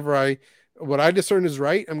 what I discern is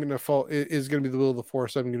right. I'm going to follow is going to be the will of the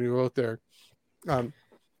Force. I'm going to go out there.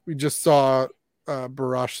 We just saw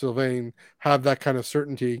Barash Sylvain have that kind of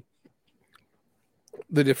certainty.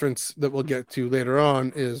 The difference that we'll get to later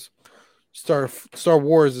on is Star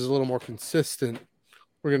Wars is a little more consistent.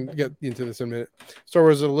 We're going to get into this in a minute. Star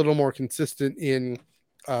Wars is a little more consistent in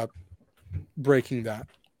breaking that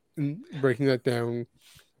down,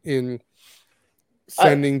 in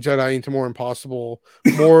sending Jedi into more impossible,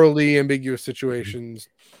 morally ambiguous situations.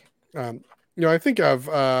 I think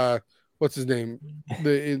of what's his name,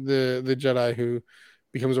 the Jedi who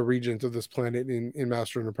becomes a regent of this planet in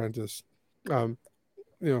Master and Apprentice.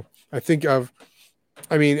 I think of,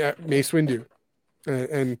 Mace Windu,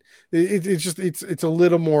 and it's a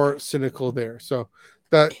little more cynical there. So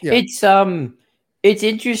that it's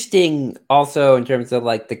interesting also in terms of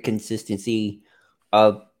like the consistency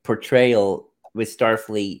of portrayal with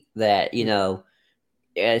Starfleet that,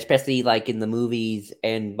 especially like in the movies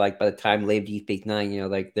and like by the time they leave Deep Space Nine,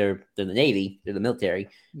 like they're the Navy, they're the military,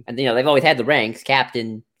 and they've always had the ranks,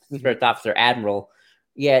 captain, first officer, admiral.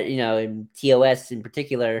 Yet, in TOS in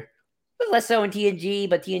particular, less so in TNG,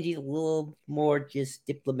 but TNG is a little more just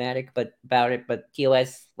diplomatic about it. But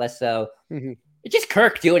TOS less so. Mm-hmm. It's just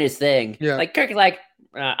Kirk doing his thing. Yeah, like Kirk is like,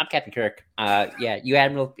 I'm Captain Kirk. Yeah, you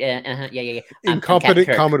Admiral. Yeah. Incompetent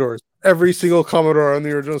Commodores. Every single Commodore on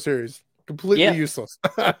the original series, completely useless.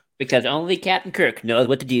 Because only Captain Kirk knows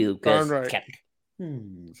what to do. Darn right. Captain.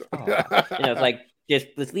 It's like, just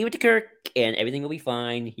let's leave it to Kirk, and everything will be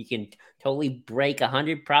fine. He can totally break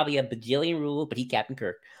 100, probably a bajillion rules, but he's Captain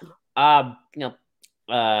Kirk. TNG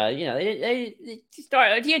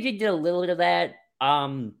did a little bit of that.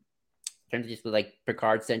 In terms of just like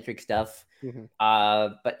Picard centric stuff. Mm-hmm.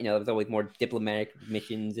 But there's always more diplomatic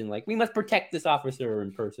missions and like we must protect this officer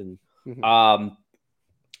in person. Mm-hmm.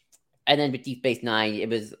 And then with Deep Space Nine, it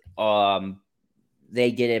was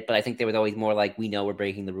they did it, but I think there was always more like we know we're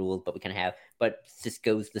breaking the rules, but we kind of have. But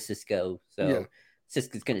Cisco's the Cisco, so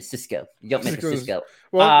Cisco's gonna Cisco. You don't mention Cisco.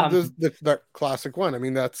 Well, that classic one. I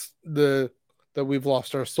mean, that's that we've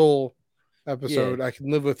lost our soul episode. Yeah. I can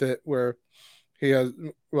live with it where. He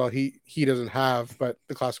doesn't have, but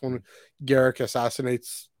the classic one, Garrick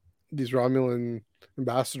assassinates these Romulan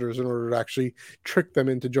ambassadors in order to actually trick them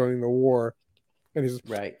into joining the war. And he's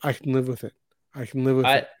right. I can live with it.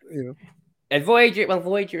 it. And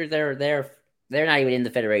Voyager, they're not even in the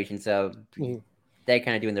Federation, so they're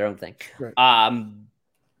kind of doing their own thing. Right. I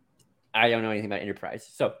don't know anything about Enterprise,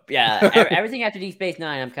 so yeah, everything after Deep Space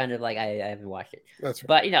Nine, I'm kind of like I haven't watched it. That's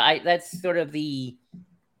right. But that's sort of the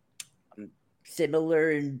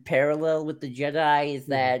similar and parallel with the Jedi is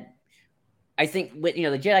that I think with the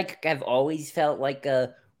Jedi have always felt like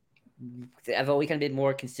I've always kind of been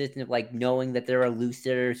more consistent of like knowing that they're a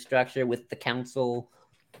looser structure with the Council,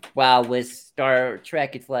 while with Star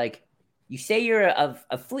Trek it's like you say you're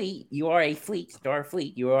a fleet, you are a fleet,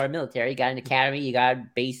 Starfleet, you are a military, you got an academy, you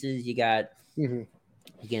got bases, you got you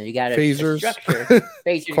got a structure,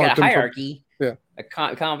 phasers, you got a hierarchy, a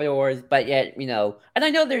Commodores, but yet and I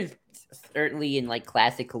know there's certainly in like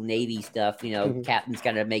classical Navy stuff, captains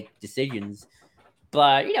got to make decisions,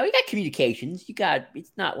 but you got communications.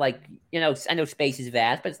 It's not like I know space is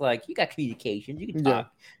vast, but it's like you got communications. You can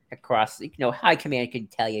talk across. High command can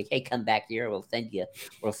tell you, "Hey, come back here. We'll send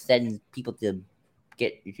people to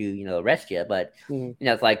get you, arrest you." But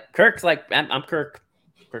it's like Kirk's like I'm Kirk.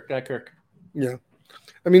 Kirk. Yeah,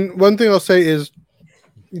 I mean, one thing I'll say is,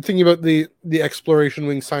 thinking about the exploration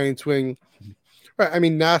wing, science wing. Right. I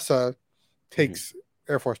mean, NASA takes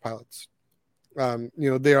Air Force pilots.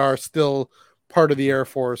 They are still part of the Air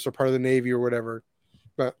Force or part of the Navy or whatever,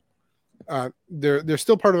 but they're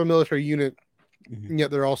still part of a military unit, and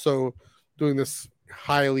yet they're also doing this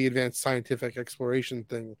highly advanced scientific exploration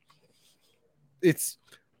thing. It's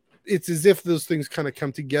as if those things kind of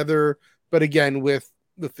come together, but again with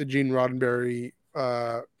the Gene Roddenberry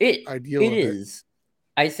ideal. It is.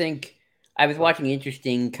 I think I was watching an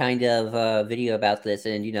interesting kind of video about this,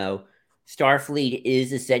 and Starfleet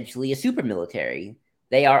is essentially a super military.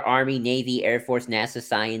 They are Army, Navy, Air Force, NASA,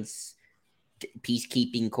 Science,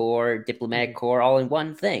 Peacekeeping Corps, Diplomatic Corps, all in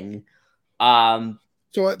one thing. So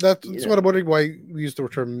that's what I'm wondering why we use the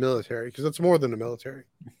term military, because that's more than a military.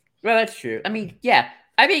 Well, that's true. I mean, yeah.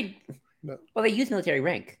 Well, they use military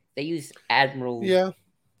rank. They use admiral. Yeah.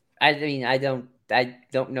 I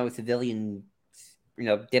don't know civilian.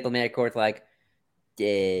 Diplomatic corps like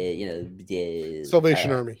Salvation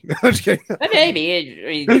Army. No, I'm just kidding. Maybe.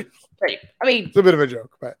 I mean, it's a bit of a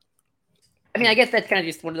joke, but I mean, I guess that's kind of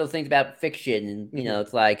just one of those things about fiction, and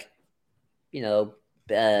it's like,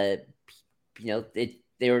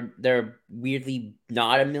 they're weirdly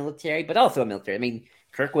not a military, but also a military. I mean,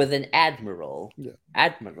 Kirk was an admiral. Yeah.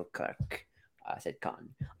 Admiral Kirk, said Khan.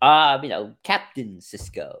 Captain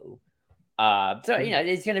Sisko. So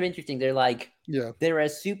it's kind of interesting. They're like, they're a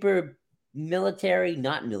super military,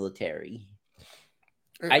 not military.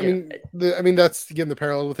 I mean, that's again the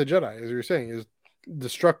parallel with the Jedi, as you were saying, is the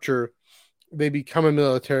structure. They become a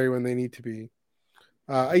military when they need to be.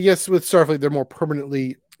 I guess with Starfleet, they're more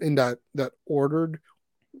permanently in that ordered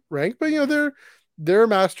rank, but they're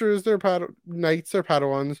masters, they're knights, they're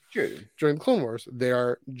Padawans. Sure. During the Clone Wars, they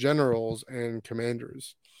are generals and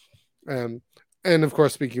commanders, and of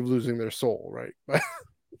course, speaking of losing their soul, right?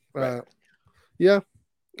 Right. Yeah,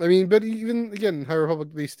 I mean, but even again, High Republic,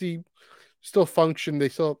 they still function. They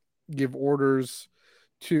still give orders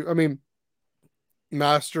to. I mean,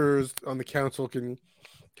 masters on the council can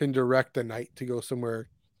direct a knight to go somewhere.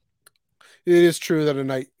 It is true that a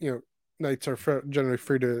knight, knights are generally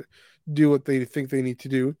free to do what they think they need to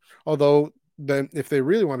do. Although, then if they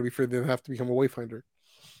really want to be free, they have to become a wayfinder.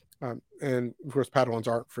 And of course, Padawans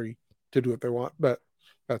aren't free to do what they want, but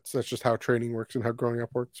that's just how training works and how growing up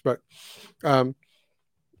works. But I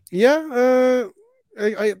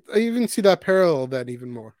even see that parallel that even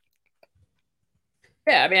more.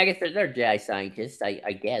 Yeah, I mean, I guess they're Jedi scientists.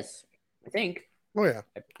 I guess. I think. Oh yeah.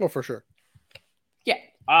 Oh, for sure. Yeah.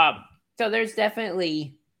 So there's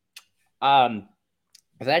definitely,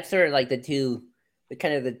 that's sort of like the two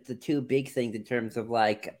big things in terms of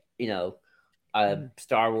like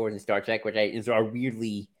Star Wars and Star Trek, which are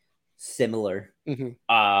weirdly similar. Mm-hmm.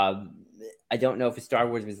 I don't know if Star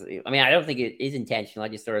Wars was. I mean, I don't think it is intentional. I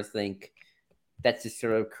just sort of think that's just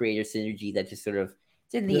sort of creator synergy that just sort of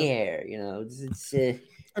it's in the air.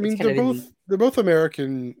 I mean, they're both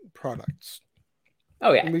American products.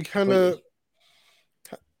 Oh yeah, and we kind of.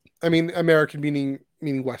 I mean, American meaning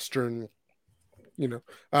Western.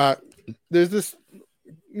 There's this,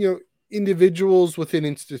 individuals within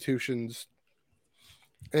institutions,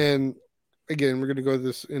 and again, we're going to go to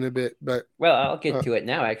this in a bit, but I'll get to it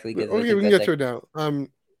now. Actually, okay, we can get to it now.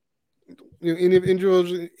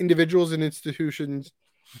 Individuals and institutions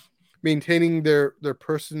maintaining their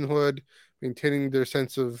personhood, maintaining their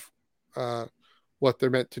sense of what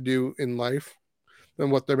they're meant to do in life,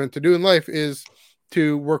 and what they're meant to do in life is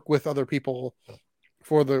to work with other people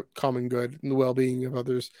for the common good and the well-being of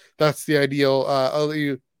others. That's the ideal. I'll let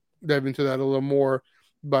you dive into that a little more,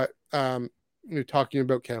 but talking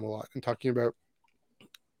about Camelot and talking about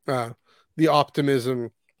the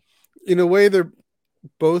optimism, in a way, they're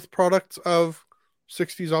both products of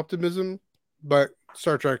 60s optimism, but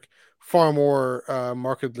Star Trek far more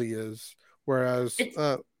markedly is. Whereas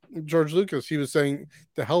George Lucas, he was saying,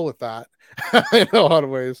 "The hell with that," in a lot of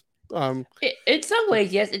ways. In some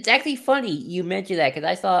ways, yes. It's actually funny you mentioned that because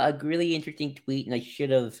I saw a really interesting tweet and I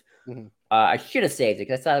should have saved it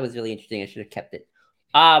because I thought it was really interesting. I should have kept it.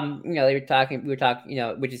 We were talking, which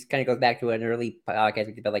is kind of goes back to an early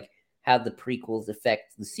podcast about like how the prequels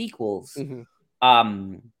affect the sequels. Mm-hmm.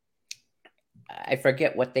 I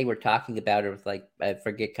forget what they were talking about, or like I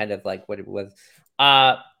forget kind of like what it was.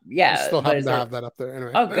 Yeah, I still happen to have that up there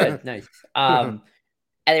anyway. Oh, good, nice.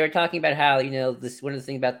 And they were talking about how this one of the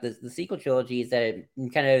things about the sequel trilogy is that it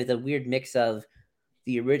kind of is a weird mix of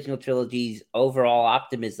the original trilogy's overall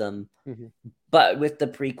optimism, but with the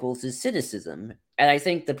prequels is cynicism. And I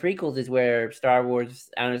think the prequels is where Star Wars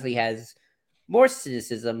honestly has more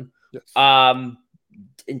cynicism. Yes.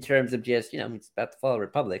 In terms of just it's about to fall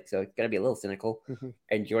Republic, so it's gonna be a little cynical.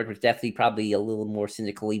 And George was definitely probably a little more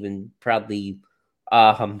cynical, even probably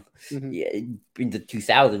in the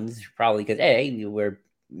 2000s, probably because we were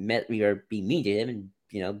being mean to him,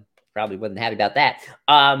 and probably wasn't happy about that.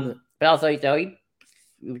 But also, he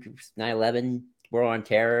 9/11, War on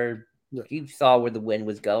Terror. Yeah. He saw where the wind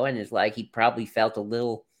was going. It's like he probably felt a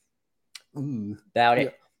little about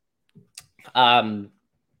it.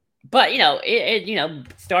 But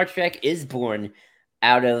Star Trek is born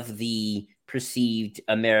out of the perceived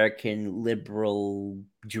American liberal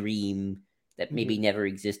dream that maybe never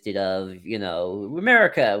existed of,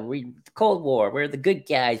 America, we Cold War, we're the good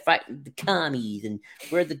guys fighting the commies, and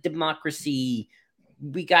we're the democracy.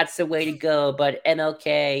 We got some way to go, but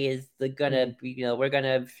MLK is we're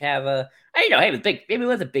gonna have a, it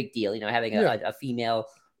was a big deal, having a female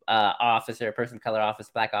officer, a person of color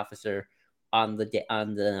officer, black officer on the deck,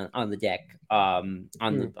 on the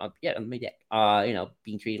main deck,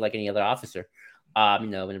 being treated like any other officer.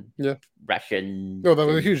 In Yeah. Russian. No, that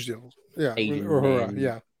was a huge deal. Yeah. Asian Uhura, man.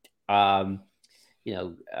 yeah.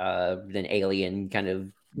 Then alien, kind of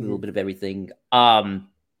a little Mhm. bit of everything. That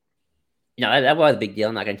was a big deal.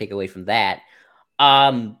 I'm not going to take away from that.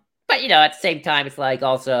 But at the same time, it's like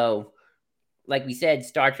also, like we said,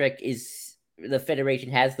 Star Trek is the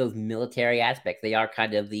Federation has those military aspects. They are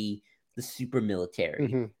kind of the super military.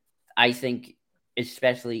 Mhm. I think,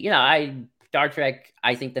 especially, Star Trek.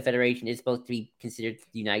 I think the Federation is supposed to be considered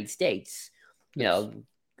the United States. Yes.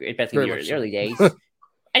 Especially Very in much the early so. days,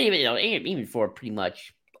 and even for pretty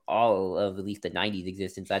much all of at least the '90s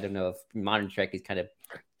existence. I don't know if modern Trek is kind of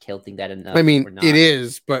tilting that enough I mean, or it not.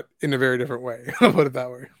 is, but in a very different way. I'll put it that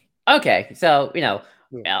way. Okay, so Yeah.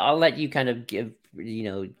 I'll let you kind of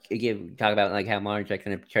talk about like how modern Trek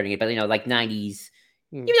kind of turning it, but like '90s,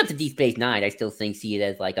 Mhm. even up to Deep Space Nine, I still see it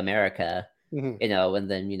as like America, Mhm. and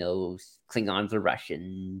then Klingons are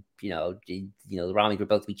Russian, the Romulans were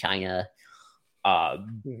supposed to be China.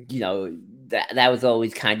 That was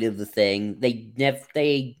always kind of the thing.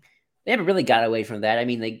 They never really got away from that. I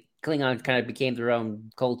mean, the Klingons kind of became their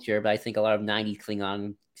own culture, but I think a lot of '90s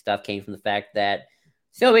Klingon stuff came from the fact that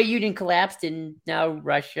Soviet Union collapsed, and now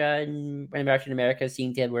Russia and Russia and America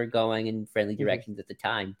seemed to were going in friendly directions at the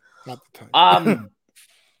time. At the time.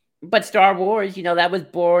 But Star Wars, that was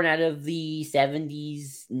born out of the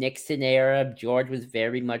 '70s Nixon era. George was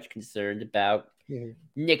very much concerned about Mhm.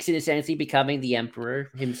 Nixon essentially becoming the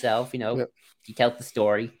emperor himself. Yep. He tells the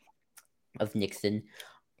story of Nixon.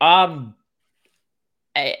 In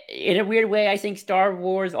a weird way, I think Star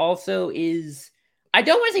Wars also is. I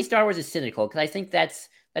don't want to say Star Wars is cynical because I think that's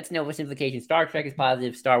no simplification. Star Trek is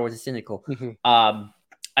positive. Star Wars is cynical. Mhm.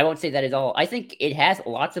 I won't say that at all. I think it has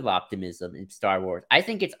lots of optimism in Star Wars. I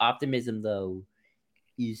think its optimism though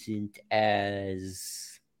isn't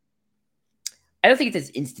as. I don't think it's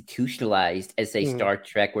as institutionalized as say Mhm. Star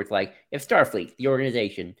Trek, where it's like if Starfleet, the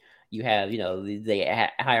organization, you have the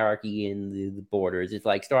hierarchy and the borders. It's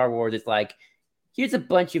like Star Wars. It's like here's a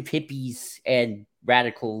bunch of hippies and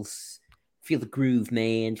radicals. Feel the groove,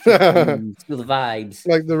 man. Feel the groove. Feel the vibes.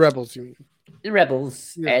 Like the rebels, you mean? The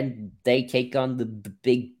rebels, Yeah. and they take on the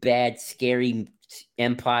big bad scary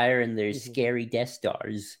empire and their Mhm. scary Death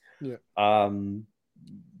Stars. Yeah.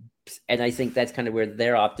 And I think that's kind of where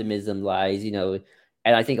their optimism lies, and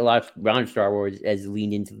I think a lot of around Star Wars has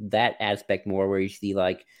leaned into that aspect more, where you see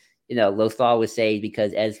like, Lothal was saved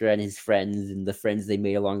because Ezra and his friends and the friends they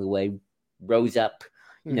made along the way rose up.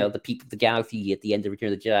 Mhm. The people of the galaxy at the end of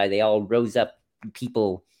Return of the Jedi, they all rose up.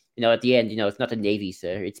 People, at the end, it's not the Navy,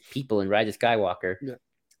 sir. It's people in Rise of Skywalker. Yeah.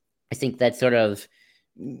 I think that's sort of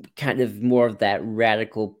kind of more of that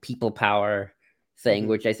radical people power thing,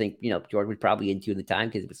 which I think George was probably into at the time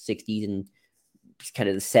because it was '60s and kind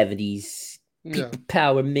of the '70s. Yeah. People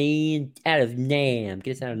power, man, out of Nam,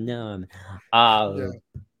 get us out of Nam. Yeah.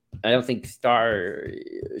 I don't think Star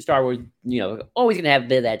Wars, always gonna have a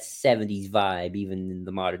bit of that '70s vibe, even in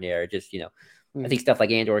the modern era. Just I think stuff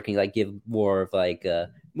like Andor can like give more of like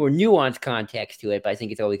more nuanced context to it, but I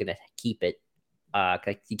think it's always gonna keep it.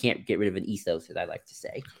 You can't get rid of an ethos, as I like to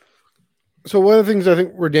say. So one of the things I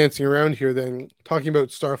think we're dancing around here, then talking about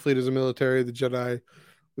Starfleet as a military, the Jedi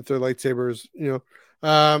with their lightsabers,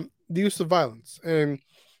 the use of violence and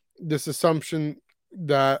this assumption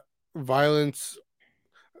that violence,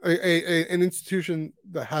 an institution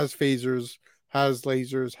that has phasers, has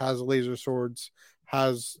lasers, has laser swords,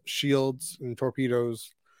 has shields and torpedoes,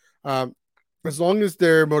 as long as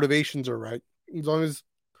their motivations are right, as long as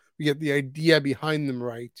we get the idea behind them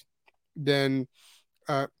right, then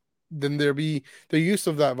their use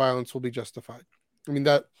of that violence will be justified. I mean,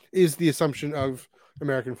 that is the assumption of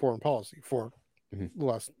American foreign policy for the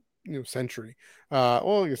last century.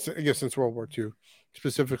 Well, I guess since World War II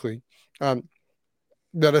specifically.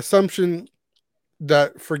 That assumption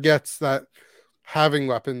that forgets that having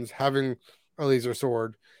weapons, having a laser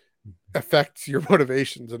sword affects your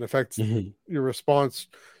motivations and affects your response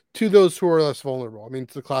to those who are less vulnerable. I mean,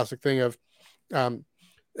 it's the classic thing of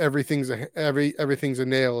everything's a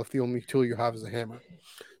nail if the only tool you have is a hammer.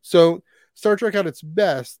 So Star Trek at its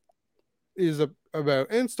best is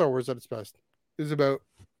about, and Star Wars at its best is about,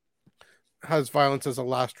 has violence as a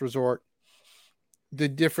last resort. The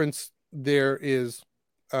difference there is,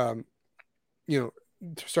 Star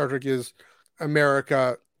Trek is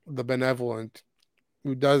America, the benevolent,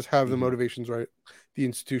 who does have the motivations right, the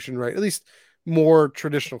institution right, at least more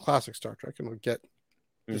traditional classic Star Trek, and we'll get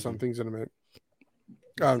to some things in a minute.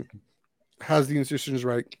 Has the institutions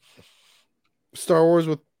right. Star Wars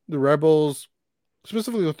with the rebels,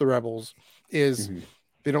 specifically with the rebels, is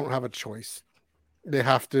they don't have a choice. They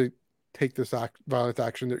have to take this violent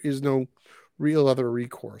action. There is no real other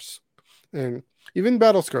recourse. And even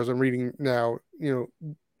battle scars I'm reading now,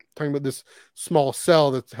 talking about this small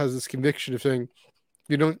cell that has this conviction of saying,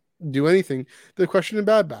 you don't do anything. The question in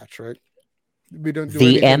Bad Batch, right? We don't do the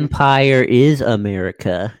anything. Empire is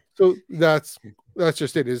America. So that's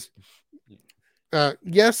just it. Is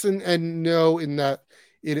yes and no, in that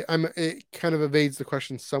it kind of evades the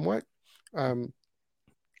question somewhat.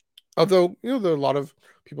 Although there are a lot of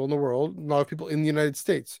people in the world, a lot of people in the United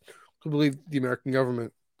States who believe the American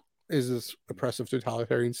government is this oppressive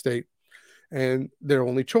totalitarian state, and their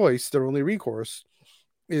only choice, their only recourse,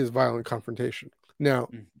 is violent confrontation. Now,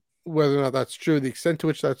 whether or not that's true, the extent to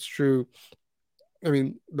which that's true, I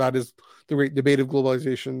mean, that is the great debate of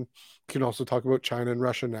globalization. We can also talk about China and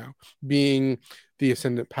Russia now being the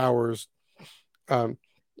ascendant powers. That's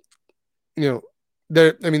the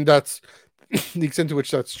extent to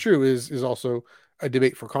which that's true is also a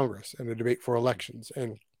debate for Congress and a debate for elections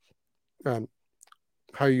and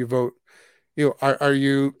how you vote. Are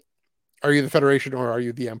you the Federation or are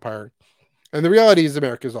you the Empire? And the reality is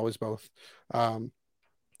America is always both. At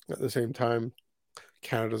the same time,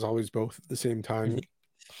 Canada's always both at the same time.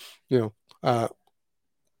 We're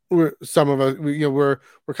some of us, we're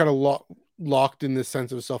kind of locked in this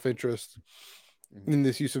sense of self-interest in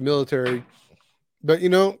this use of military. But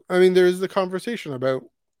there is the conversation about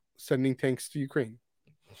sending tanks to Ukraine.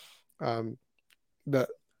 And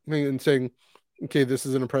saying, okay, this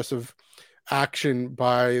is an oppressive action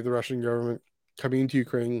by the Russian government coming into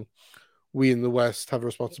Ukraine. We in the West have a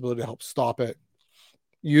responsibility to help stop it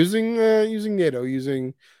using NATO,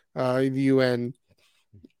 using the UN.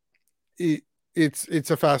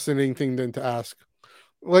 It's a fascinating thing then to ask,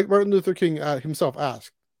 like Martin Luther King himself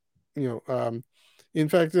asked. In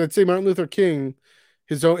fact, I'd say Martin Luther King,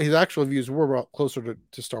 his actual views were closer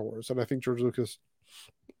to Star Wars, and I think George Lucas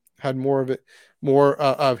had more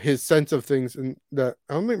of his sense of things. And that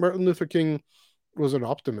I don't think Martin Luther King was an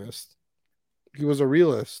optimist; he was a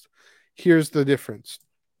realist. Here's the difference: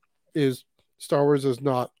 is Star Wars is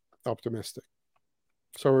not optimistic.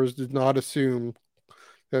 Star Wars did not assume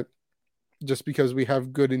that just because we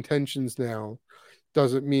have good intentions now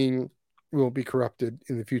doesn't mean we won't be corrupted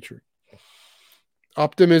in the future.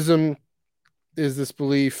 Optimism is this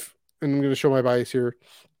belief, and I'm going to show my bias here,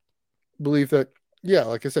 belief that, yeah,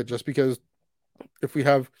 like I said, just because if we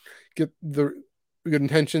get the good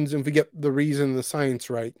intentions, and if we get the reason, the science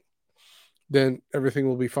right, then everything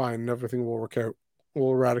will be fine and everything will work out.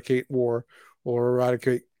 We'll eradicate war, we'll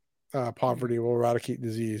eradicate poverty, we'll eradicate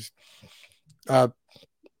disease.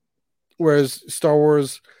 Whereas Star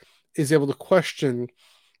Wars is able to question,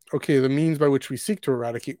 okay, the means by which we seek to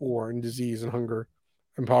eradicate war and disease and hunger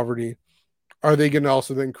and poverty, are they going to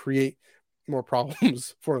also then create more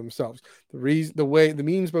problems for themselves? The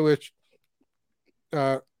means by which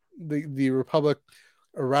the Republic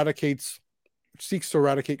seeks to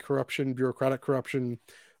eradicate corruption, bureaucratic corruption,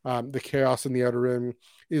 the chaos in the Outer Rim,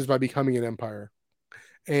 is by becoming an empire.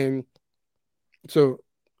 And so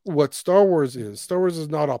what Star Wars is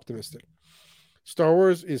not optimistic. Star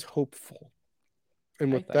Wars is hopeful.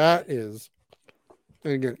 And what that is,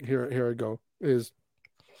 and again, here I go, is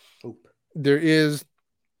hope. There is,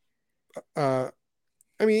 I'm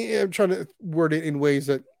trying to word it in ways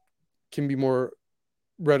that can be more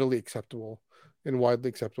readily acceptable and widely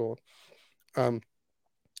acceptable.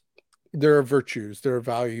 There are virtues, there are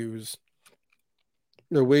values,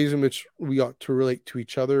 there are ways in which we ought to relate to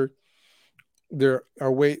each other. There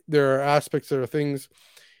are aspects, there are things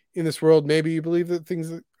in this world, maybe you believe that things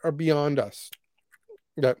that are beyond us,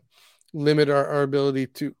 that limit our ability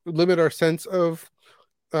to limit our sense of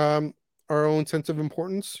our own sense of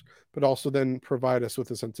importance, but also then provide us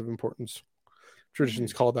with a sense of importance.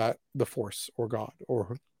 Traditions call that the Force or God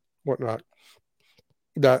or whatnot.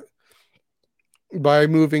 That by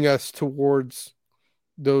moving us towards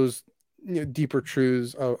those deeper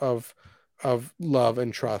truths of love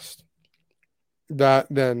and trust, that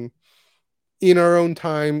then in our own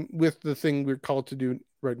time with the thing we're called to do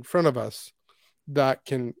right in front of us, that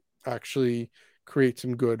can actually create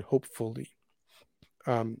some good, hopefully.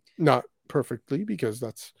 Not perfectly, because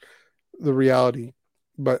that's the reality,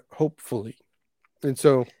 but hopefully. And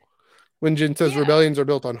so when Jyn says rebellions are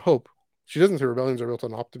built on hope, she doesn't say rebellions are built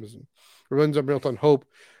on optimism. Rebellions are built on hope.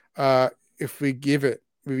 If we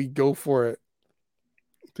go for it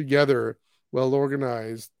together, well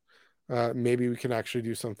organized, maybe we can actually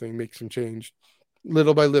do something, make some change,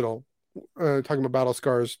 little by little. Talking about battle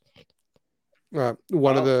scars,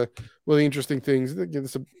 one of the interesting things that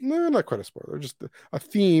gives us not quite a spoiler, just a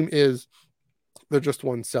theme is they're just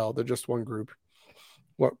one cell, they're just one group.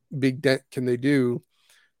 What big dent can they do?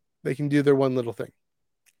 They can do their one little thing,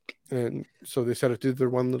 And so they set it to do their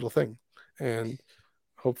one little thing. And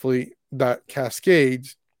hopefully that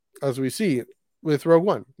cascades, as we see with Rogue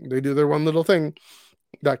One. They do their one little thing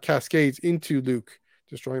that cascades into Luke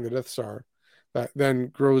destroying the Death Star, that then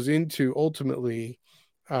grows into ultimately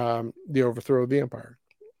the overthrow of the Empire,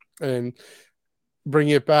 and bring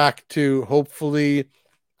it back to hopefully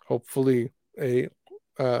a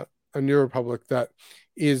New Republic that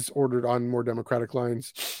is ordered on more democratic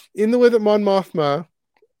lines, in the way that Mon Mothma,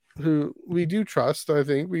 who we do trust, I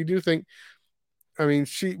think we do think. I mean,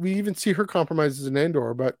 we even see her compromises in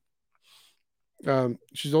Andor, but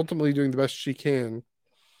she's ultimately doing the best she can.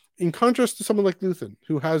 In contrast to someone like Luthen,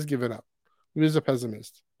 who has given up, who is a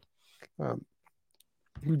pessimist,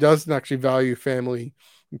 who doesn't actually value family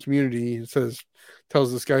and community. He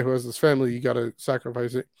tells this guy who has this family, you got to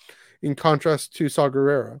sacrifice it. In contrast to Saw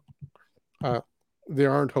Gerrera, they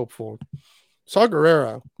aren't hopeful. Saw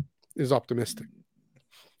Gerrera is optimistic.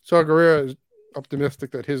 Saw Gerrera is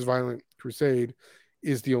optimistic that his violent crusade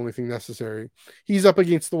is the only thing necessary. He's up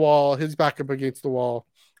against the wall. His back up against the wall.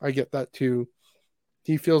 I get that too.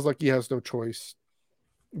 He feels like he has no choice,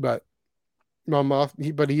 but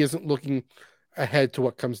he isn't looking ahead to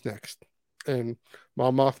what comes next. And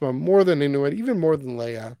Mon Mothma, more than anyone, even more than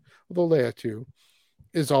Leia, although Leia too,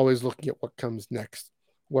 is always looking at what comes next.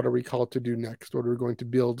 What are we called to do next? What are we going to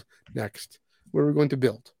build next? What are we going to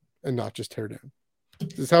build and not just tear down?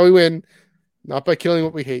 This is how we win, not by killing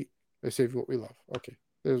what we hate, by saving what we love. Okay.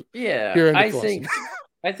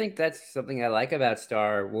 I think that's something I like about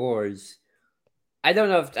Star Wars. I don't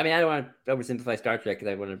want to oversimplify Star Trek because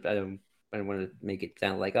I don't want to make it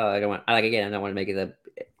sound like, I don't want to make it a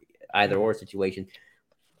either or situation.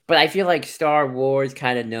 But I feel like Star Wars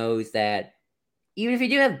kind of knows that even if you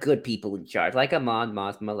do have good people in charge, like a Mon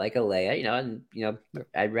Mothma, like a Leia,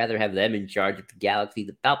 I'd rather have them in charge of the galaxy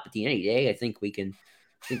than Palpatine any day. I think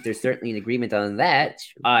there's certainly an agreement on that.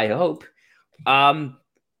 I hope. That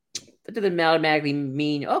doesn't automatically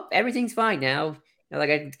mean, everything's fine now. Like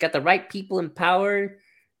I got the right people in power,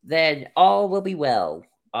 then all will be well.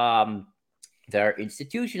 There are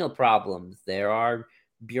institutional problems. There are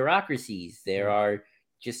bureaucracies. There are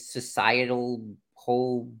just societal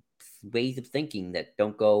whole ways of thinking that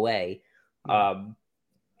don't go away. I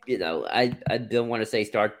don't want to say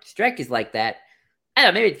Star Trek is like that. I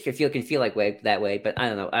don't know, maybe it can feel that way, but I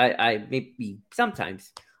don't know. I maybe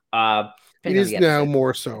sometimes. It is now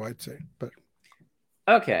more so, I'd say. But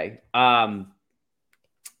okay.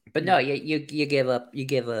 But no, you give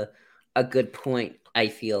a good point, I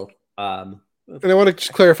feel. And I want to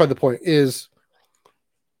just clarify the point is,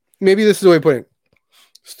 maybe this is the way to put it.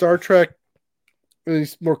 Star Trek, at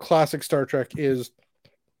least more classic Star Trek, is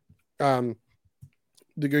the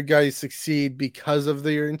good guys succeed because of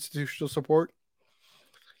their institutional support.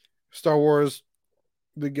 Star Wars,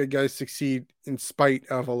 the good guys succeed in spite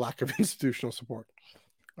of a lack of institutional support.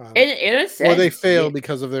 In a sense, or they fail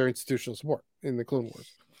because of their institutional support in the Clone Wars.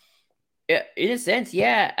 In a sense,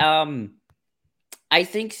 yeah. I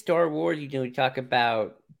think Star Wars, we talk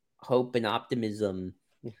about hope and optimism.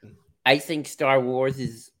 Mm-hmm. I think Star Wars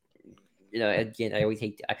is, again, I always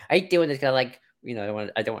hate doing this kind of like,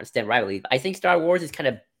 I don't want to stand rivalry. I think Star Wars is kind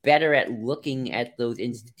of better at looking at those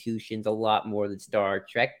institutions a lot more than Star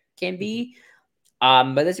Trek can be.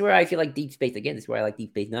 But this is where I feel like Deep Space, again, this is where I like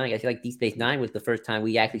Deep Space Nine. I feel like Deep Space Nine was the first time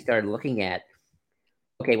we actually started looking at,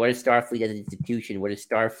 okay, what is Starfleet as an institution? What is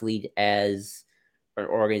Starfleet as an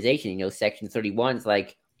organization? Section 31 is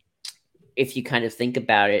like, if you kind of think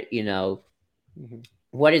about it, mm-hmm.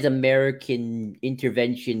 What is American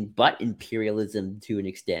intervention but imperialism to an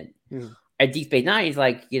extent? Mm-hmm. And Deep Space Nine is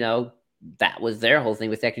like, that was their whole thing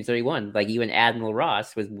with Section 31. Like even Admiral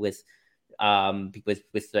Ross was with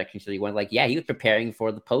Section 31. Like, yeah, he was preparing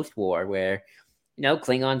for the post-war where,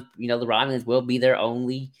 Klingons, the Romulans will be their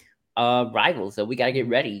only rivals. So we got to get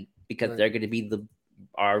ready because they're going to be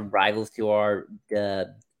our rivals to our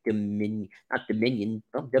Dominion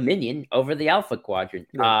over the Alpha Quadrant.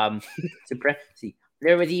 Supremacy.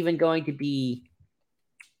 There was even going to be,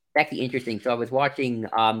 actually interesting. So I was watching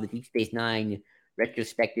the Deep Space Nine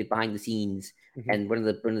retrospective behind the scenes, mm-hmm. and one of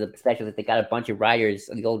the specials that they got a bunch of writers,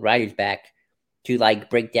 the old writers, back to like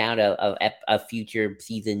break down a future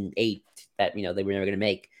season 8 that they were never going to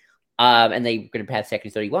make, and they were going to have Section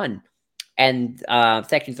 31, and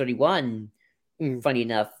Section 31. Funny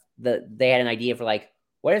enough, they had an idea for like,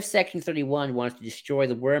 what if Section 31 wants to destroy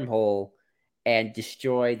the wormhole and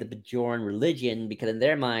destroy the Bajoran religion, because in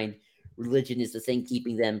their mind, religion is the thing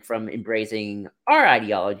keeping them from embracing our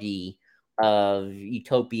ideology of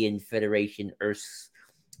utopian Federation Earth's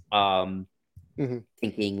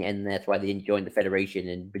thinking, and that's why they didn't join the Federation,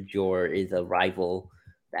 and Bajor is a rival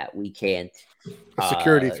that we can't. A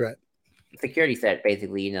security threat. Security threat,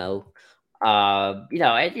 basically. Starfleet.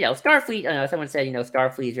 Someone said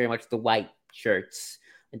Starfleet is very much the white shirts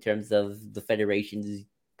in terms of the Federation's.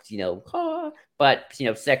 But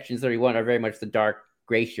Section 31 are very much the dark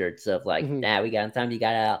gray shirts of like, we got time. You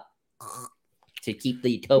got to keep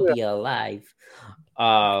the utopia alive.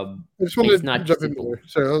 I just want to jump in there.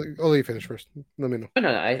 So I'll let you finish first. Let me know. No,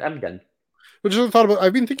 I'm done.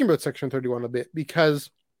 I've been thinking about Section 31 a bit because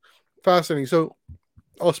fascinating. So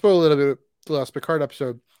I'll spoil a little bit of the last Picard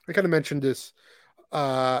episode. I kind of mentioned this.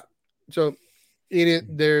 So in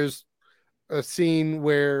it, there's a scene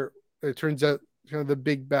where it turns out kind of the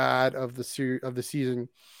big bad of the season.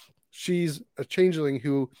 She's a changeling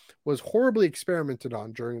who was horribly experimented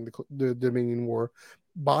on during the Dominion War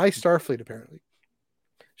by Starfleet. Apparently,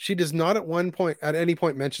 she does not at any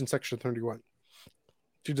point mention Section 31.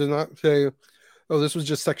 She does not say, "Oh, this was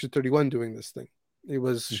just Section 31 doing this thing." It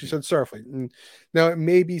was she said Starfleet, and now it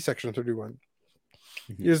may be Section 31.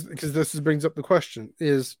 Is because this brings up the question: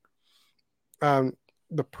 is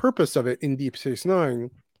the purpose of it in Deep Space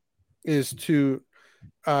Nine is to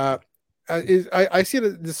I see it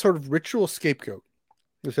as this sort of ritual scapegoat.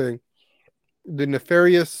 You're saying the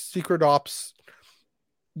nefarious secret ops,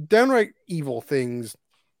 downright evil things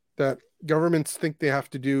that governments think they have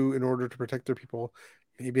to do in order to protect their people.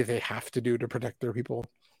 Maybe they have to do to protect their people.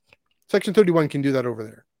 Section 31 can do that over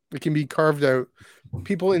there. It can be carved out.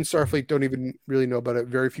 People in Starfleet don't even really know about it.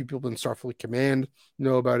 Very few people in Starfleet Command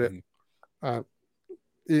know about it.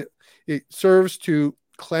 It serves to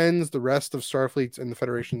cleanse the rest of Starfleet's and the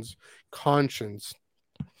Federation's conscience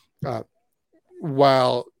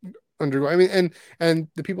while undergoing. And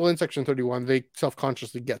the people in Section 31, they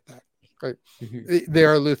self-consciously get that, right? They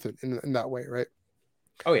are Luthen in that way, right?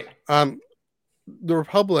 Oh yeah. The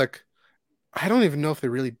Republic, I don't even know if they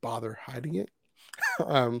really bother hiding it.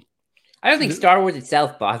 I don't think Star Wars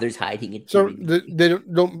itself bothers hiding it. So they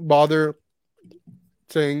don't bother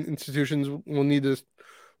saying institutions will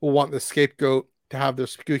want the scapegoat to have their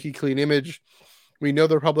squeaky clean image. We know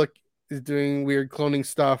the Republic is doing weird cloning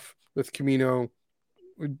stuff with Kamino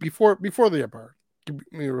before the Empire.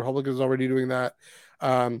 The Republic is already doing that.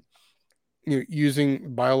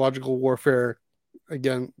 Using biological warfare.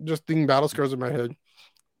 Again, just thinking battle scars in my head.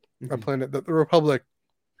 A planet that the Republic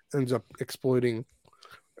ends up exploiting.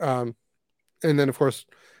 And then of course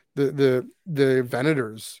the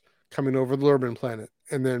Venators coming over the Lurman planet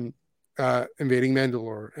and then invading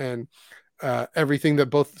Mandalore and everything that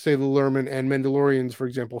both say the Lurman and Mandalorians, for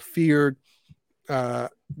example, feared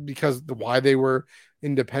because why they were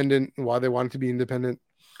independent and why they wanted to be independent.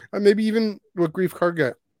 Maybe even what Greef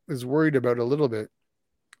Karga is worried about a little bit.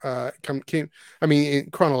 Chronologically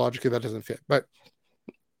that doesn't fit, but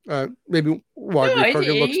maybe why Greef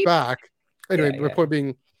Karga looks back. Anyway, my point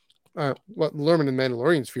being, what Lurman and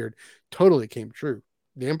Mandalorians feared totally came true.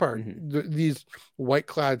 The Empire, these white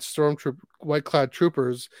clad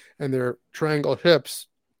troopers and their triangle ships,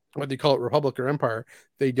 whether you call it Republic or Empire,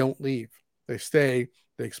 they don't leave. They stay,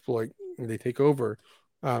 they exploit, and they take over.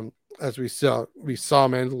 As we saw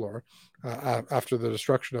Mandalore after the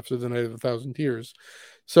destruction, after the Night of 1,000 Tears.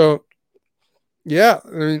 So, yeah, I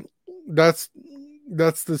mean, that's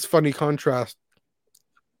this funny contrast.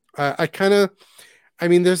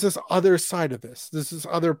 There's this other side of this. This is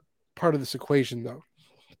other part of this equation, though.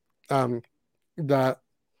 That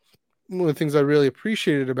one of the things I really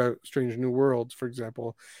appreciated about Strange New Worlds, for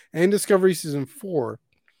example, and Discovery Season 4,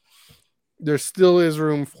 there still is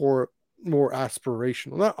room for more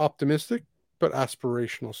aspirational, not optimistic, but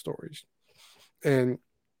aspirational stories. And,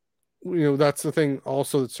 that's the thing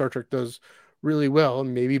also that Star Trek does really well,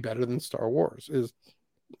 and maybe better than Star Wars, is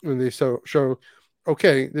when they show,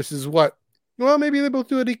 okay, this is what, well, maybe they both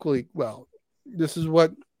do it equally well. This is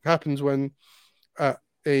what happens when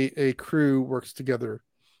a crew works together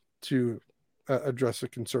to address a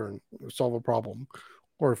concern, solve a problem,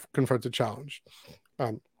 or confront a challenge.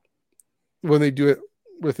 When they do it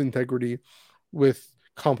with integrity, with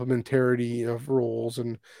complementarity of roles,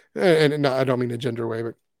 and I don't mean a gender way,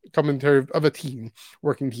 but complementarity of a team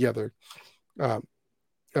working together, a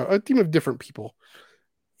team of different people.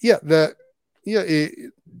 That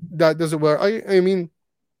does it well. I mean,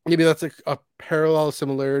 maybe that's a parallel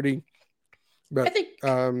similarity. But I think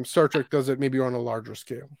Star Trek does it maybe on a larger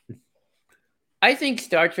scale. I think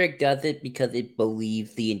Star Trek does it because it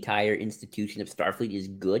believes the entire institution of Starfleet is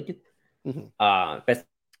good.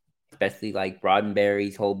 Especially like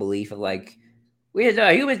Roddenberry's whole belief of like,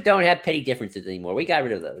 humans don't have petty differences anymore. We got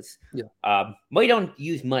rid of those. Yeah. We don't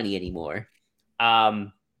use money anymore.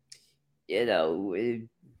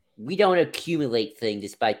 we don't accumulate things,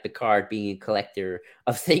 despite Picard being a collector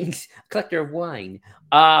of things, a collector of wine.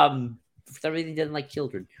 For some reason, he doesn't like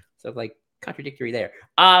children, so like contradictory there.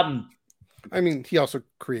 I mean, he also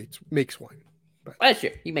makes wine. But that's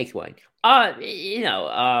true. He makes wine. You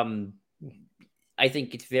know, I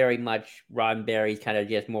think it's very much Roddenberry's kind of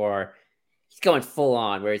just more. He's going full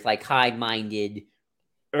on, where it's like high-minded.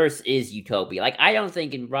 Earth is utopia. Like, I don't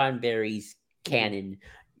think in Roddenberry's canon,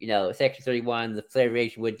 you know, Section 31, the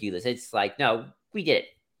Federation would do this. It's like, no, we did it.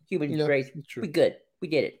 Human race, we good. We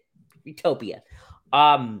did it. Utopia.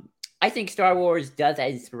 I think Star Wars does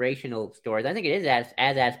inspirational stories. I think it is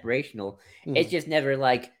as aspirational. It's just never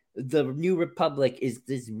like the New Republic is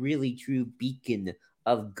this really true beacon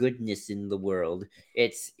of goodness in the world.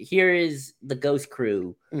 It's here is the Ghost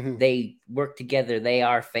Crew. They work together. They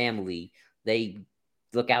are family. They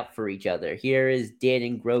look out for each other. Here is Din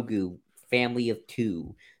and Grogu, family of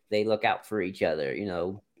 2. They look out for each other, you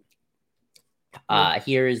know.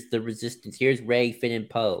 Here is the Resistance. Here's Rey, Finn, and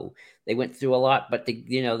Poe. They went through a lot, but they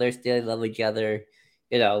still love each other.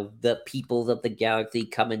 You know, the peoples of the galaxy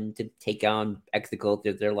coming to take on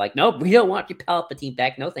Exocultures. They're like, nope, we don't want your Palpatine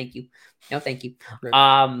back. No, thank you. No, thank you.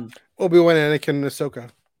 Right. Obi-Wan, Anakin, and Ahsoka.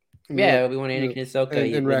 Yeah, Obi-Wan, Anakin, and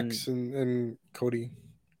Ahsoka. And Rex and Cody.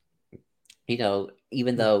 You know,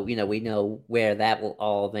 even though, you know, we know where that will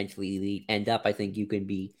all eventually end up, I think you can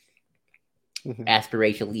be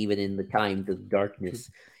aspirational even in the times of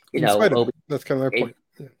darkness. You know, that's kind of my point.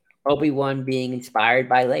 Yeah. Obi-Wan being inspired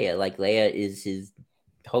by Leia. Like, Leia is his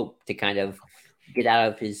hope to kind of get out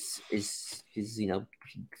of his you know,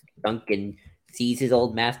 dunk and sees his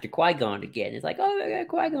old master Qui-Gon again. It's like, oh, my God,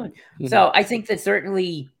 Qui-Gon. So I think that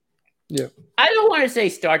certainly, I don't want to say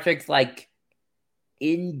Star Trek's like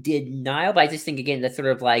in denial, but I just think, again, that's sort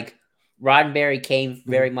of like Roddenberry came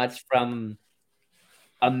very much from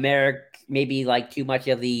America, maybe like too much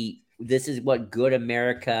of this is what good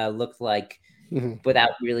America looks like,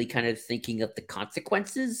 without really kind of thinking of the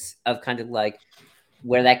consequences of kind of like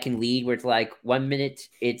where that can lead, where it's like 1 minute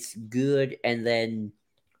it's good, and then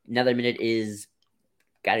another minute is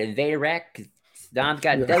got to invade Iraq, Saddam's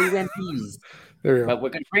got WMPs, but we're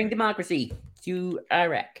going to bring democracy to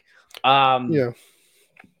Iraq. I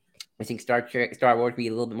think Star Wars be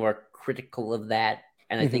a little bit more critical of that,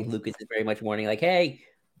 and I think Lucas is very much warning, like, hey,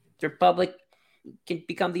 the Republic can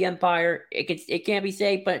become the Empire. It can't be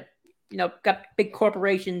safe, but you know, got big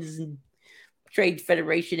corporations and Trade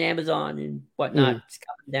Federation, Amazon, and whatnot it's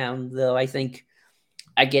coming down. Though I think,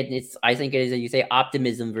 again, I think it is, as you say,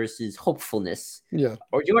 optimism versus hopefulness. Yeah.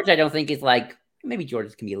 Or George, I don't think it's like, maybe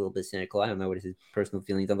George can be a little bit cynical. I don't know what his personal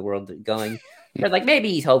feelings on the world are going, but like maybe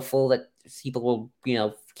he's hopeful that people will, you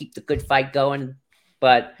know, keep the good fight going.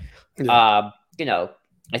 But you know,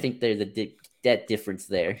 I think there's that difference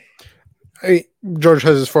there. George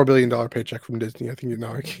has his $4 billion paycheck from Disney. I think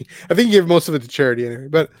he gave most of it to charity anyway.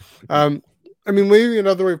 But I mean, maybe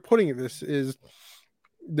another way of putting this is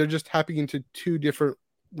they're just tapping into two different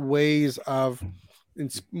ways of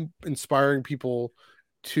inspiring people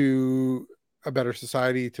to a better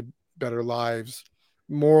society, to better lives,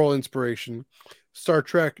 moral inspiration. Star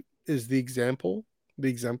Trek is the exemplar.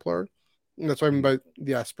 And that's what I mean by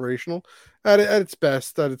the aspirational. At its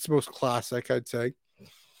best, at its most classic, I'd say.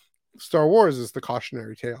 Star Wars is the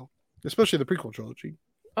cautionary tale, especially the prequel trilogy.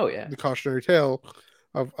 Oh yeah, the cautionary tale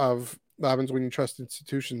of what happens when you trust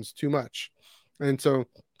institutions too much, and so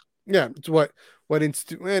it's what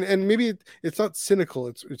and maybe it's not cynical,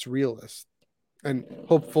 it's realist and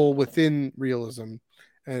hopeful within realism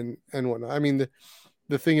and whatnot. I mean,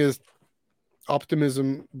 the thing is,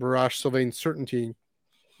 optimism, barrage, sylvain certainty,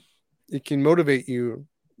 it can motivate you,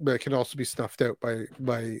 but it can also be snuffed out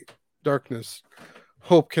by darkness.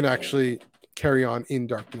 Hope can actually carry on in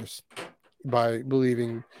darkness by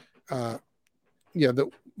believing that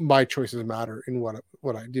my choices matter in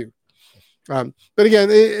what I do. But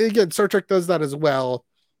again, Star Trek does that as well.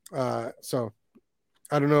 So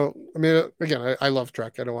I don't know. I mean, again, I love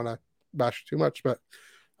Trek. I don't want to bash too much, but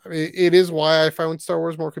I mean, it is why I found Star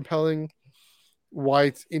Wars more compelling. Why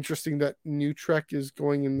it's interesting that new Trek is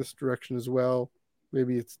going in this direction as well.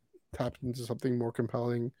 Maybe it's tapped into something more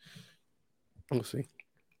compelling. We'll see.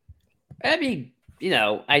 I mean, you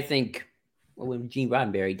know, I think when Gene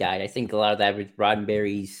Roddenberry died, I think a lot of that was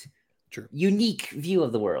Roddenberry's unique view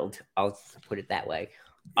of the world. I'll put it that way.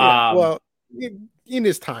 Yeah, well, in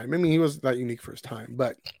his time. I mean, he wasn't that unique for his time,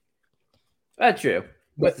 but that's true.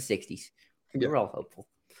 But the 60s. We were all hopeful.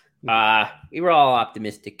 We were all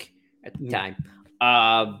optimistic at the time.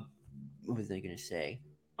 What was I going to say?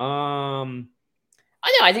 I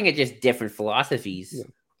think it's just different philosophies.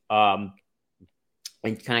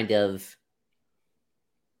 And kind of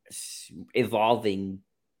evolving.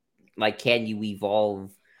 Like, can you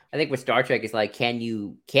evolve? I think with Star Trek, it's like, can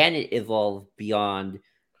it evolve beyond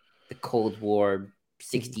the Cold War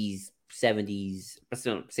 60s, 70s,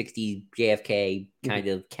 60s JFK kind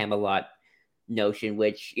of Camelot notion,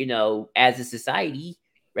 which, as a society,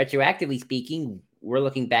 retroactively speaking, we're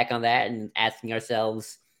looking back on that and asking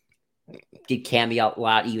ourselves, did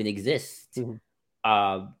Camelot even exist?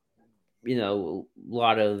 A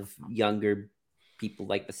lot of younger people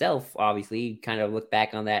like myself, obviously, kind of look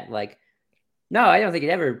back on that like, no, I don't think it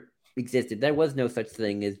ever existed. There was no such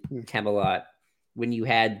thing as Camelot when you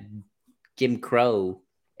had Jim Crow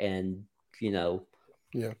and,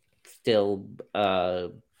 still,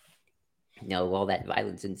 all that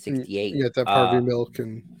violence in 68. Yeah, that Harvey Milk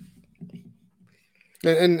and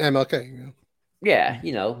MLK. Yeah,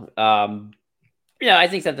 I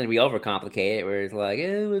think something we overcomplicate it, where it's like,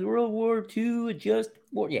 it was World War II, just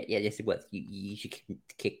war. Yeah, yes, it was. You should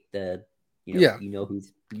kick the,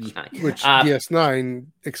 who's behind. Which DS9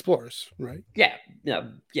 explores, right? Yeah,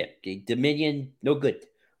 Dominion, no good.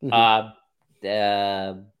 I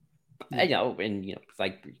know, and it's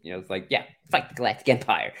like, fight the Galactic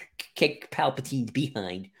Empire, kick Palpatine's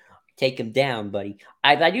behind, take him down, buddy.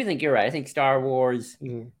 I do think you're right. I think Star Wars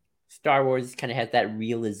kind of has that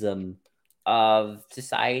realism of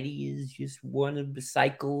society is just one of the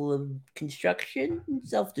cycle of construction and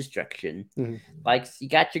self-destruction. Like, you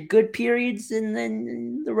got your good periods, and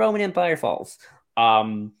then the Roman Empire falls,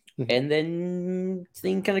 and then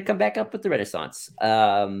things kind of come back up with the Renaissance,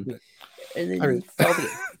 and then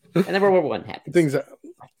and then World War I happens.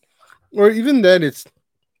 Or even then, it's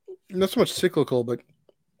not so much cyclical, but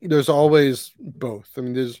there's always both. I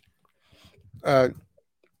mean, there's a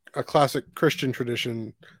classic Christian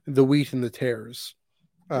tradition, the wheat and the tares.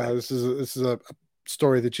 Right. This is a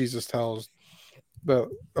story that Jesus tells about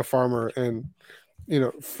a farmer, and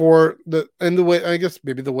the way, I guess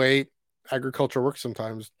maybe the way agriculture works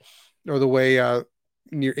sometimes, or the way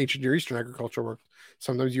ancient Near Eastern agriculture worked.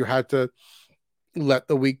 Sometimes you had to let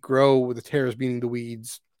the wheat grow, with the tares meaning the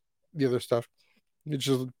weeds, the other stuff. You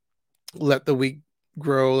just let the wheat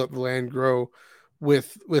grow, let the land grow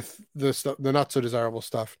with the stuff, the not so desirable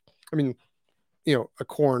stuff. I mean, a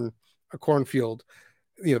cornfield,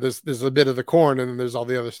 there's a bit of the corn, and then there's all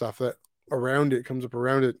the other stuff that around it comes up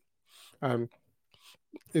around it.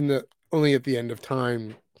 Only at the end of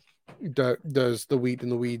time does the wheat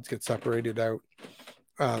and the weeds get separated out.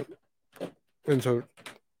 And so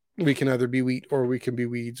we can either be wheat or we can be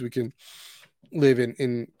weeds. We can live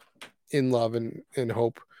in love and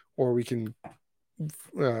hope, or we can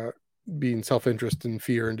be in self-interest and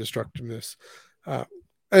fear and destructiveness.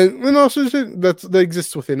 And also that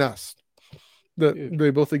exists within us.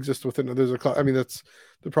 They both exist within. There's that's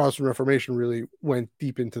the Protestant Reformation really went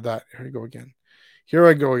deep into that. Here I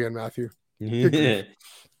go again, Matthew.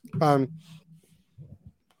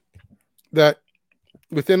 That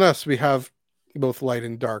within us we have both light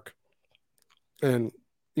and dark, and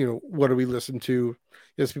what do we listen to?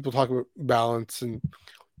 Yes, people talk about balance and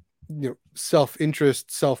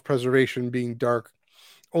self-interest, self-preservation being dark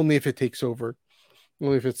only if it takes over,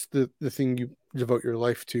 only if it's the thing you devote your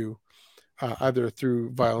life to, either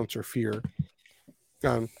through violence or fear.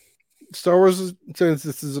 Star Wars says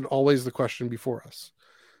this isn't always the question before us,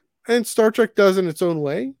 and Star Trek does in its own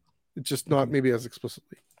way. It's just not maybe as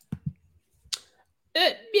explicitly.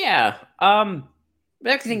 Yeah. I'm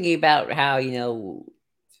thinking about how,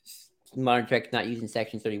 modern Trek's not using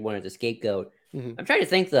Section 31 as a scapegoat. I'm trying to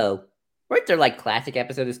think, though. Weren't there like classic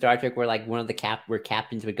episodes of Star Trek where like one of the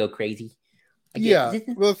captains would go crazy? Like,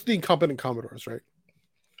 well, it's the incompetent Commodores, right?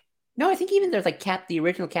 No, I think even there's like the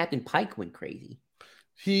original Captain Pike went crazy.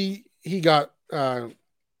 He got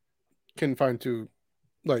confined to,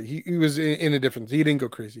 like, he was in a different. He didn't go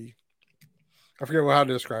crazy. I forget how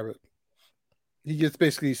to describe it. He gets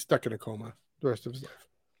basically stuck in a coma the rest of his life.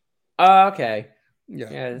 Oh, okay.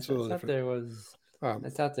 Yeah. I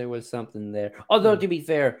thought there was something there. Although to be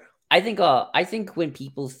fair, I think when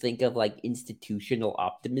people think of like institutional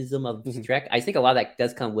optimism of Trek, I think a lot of that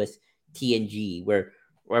does come with TNG, where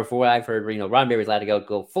for what I've heard, Roddenberry's allowed to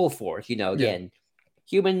go full force. Again,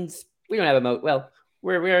 humans, we don't have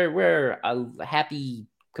we're a happy,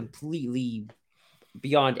 completely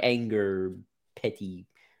beyond anger, petty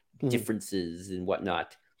differences and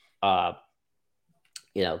whatnot. That's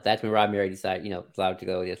when Roddenberry decided, allowed to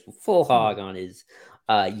go full hog on his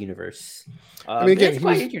universe. Again, it's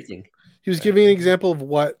quite interesting. He was giving an example of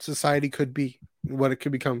what society could be, what it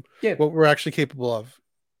could become, what we're actually capable of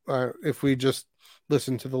if we just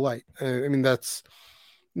listen to the light. That's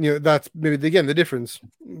maybe again the difference.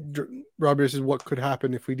 Roddenberry says what could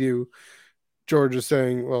happen if we do. George is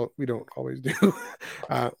saying, well, we don't always do.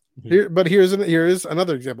 Here's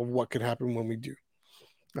another example of what could happen when we do.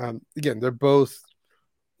 Again, they're both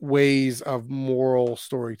ways of moral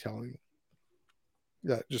storytelling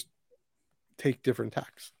that just take different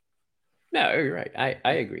tacks. No, you're right.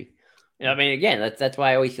 I agree. I mean, again, that's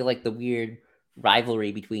why I always feel like the weird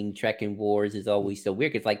rivalry between Trek and Wars is always so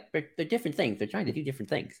weird. It's like they're different things. They're trying to do different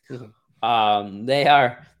things. They're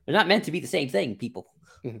not meant to be the same thing, people.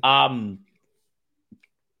 Let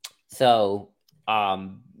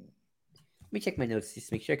me check my notes just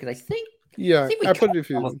to make sure, because I put it a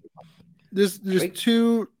few. There's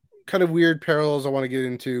two kind of weird parallels I want to get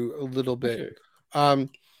into a little bit. Sure.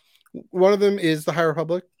 One of them is the High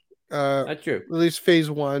Republic. That's true. At least phase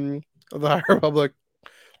 1 of the High Republic.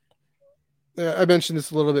 I mentioned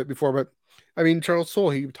this a little bit before, but I mean, Charles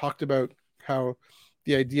Soule, he talked about how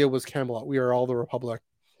the idea was Camelot. We are all the Republic.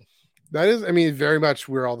 That is, I mean, very much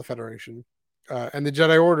we're all the Federation. And the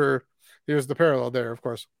Jedi Order, here's the parallel there, of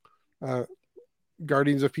course.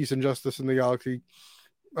 Guardians of Peace and Justice in the Galaxy.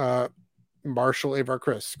 Marshal Avar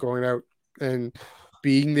Kriss going out and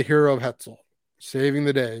being the hero of Hetzel, saving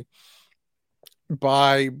the day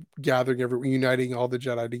by uniting all the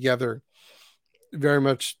Jedi together. Very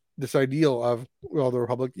much this ideal of the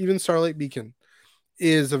Republic. Even Starlight Beacon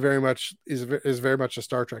is very much a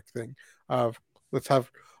Star Trek thing of let's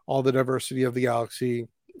have all the diversity of the galaxy,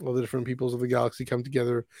 all the different peoples of the galaxy come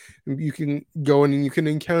together, and you can go in and you can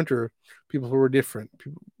encounter people who are different,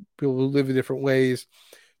 people who live in different ways,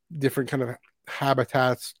 different kind of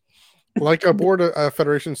habitats, like aboard a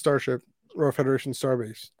Federation starship or a Federation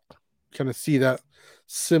starbase. Kind of see that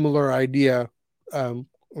similar idea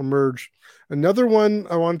emerge. Another one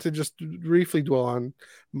I wanted to just briefly dwell on,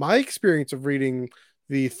 my experience of reading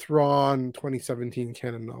the Thrawn 2017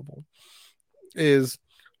 canon novel is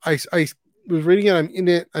I was reading it, I'm in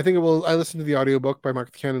it, I listened to the audiobook by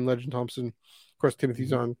Mark the Cannon, Legend Thompson, of course Timothy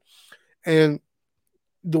Zahn, and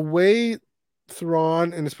the way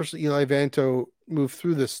Thrawn and especially Eli Vanto move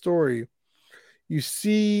through this story, you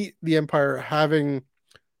see the Empire having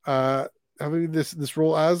this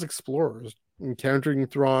role as explorers, encountering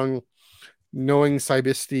Thrawn, knowing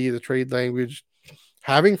Cybisti, the trade language,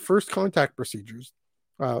 having first contact procedures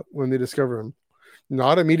when they discover him,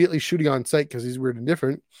 not immediately shooting on sight because he's weird and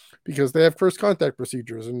different, because they have first contact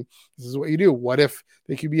procedures, and this is what you do. What if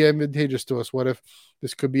they could be advantageous to us? What if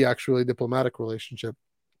this could be actually a diplomatic relationship?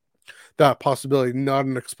 That possibility, not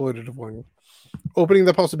an exploitative one. Opening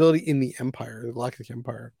the possibility in the Empire, the Galactic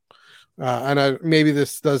Empire. Maybe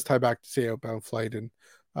this does tie back to, say, Outbound Flight and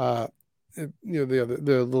the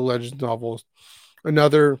Legends novels.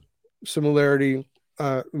 Another similarity,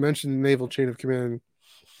 we mentioned the naval chain of command.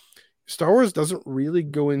 Star Wars doesn't really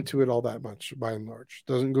go into it all that much, by and large.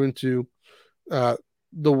 Doesn't go into the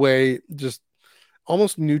way, just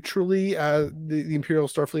almost neutrally, as the Imperial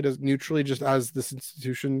Starfleet as neutrally, just as this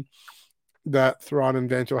institution that Thrawn and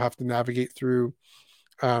Vanto have to navigate through,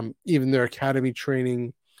 even their academy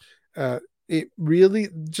training. It really,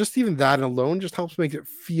 just even that alone just helps make it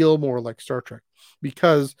feel more like Star Trek,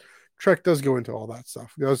 because Trek does go into all that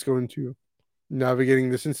stuff. It does go into navigating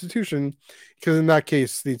this institution, because in that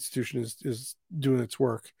case, the institution is doing its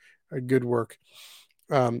work, a good work.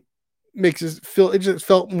 Makes it just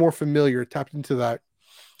felt more familiar, tapped into that,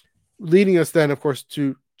 leading us then, of course,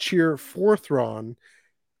 to cheer for Thrawn,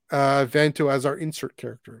 Vanto as our insert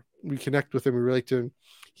character. We connect with him, we relate to him.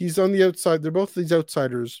 He's on the outside. They're both these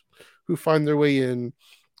outsiders who find their way in.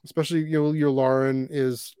 Especially, your Yularen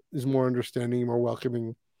is more understanding, more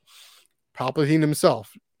welcoming. Palpatine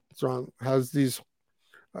himself, Thrawn, has these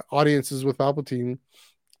audiences with Palpatine,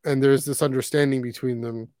 and there's this understanding between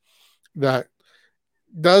them that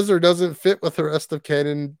does or doesn't fit with the rest of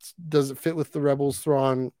canon. Does it fit with the Rebels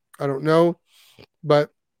Thrawn? I don't know, but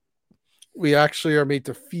we actually are made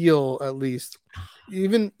to feel, at least,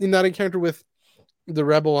 even in that encounter with the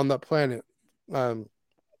rebel on that planet,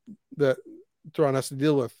 that Thrawn has to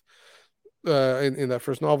deal with in that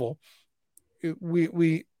first novel.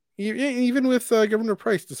 We even with Governor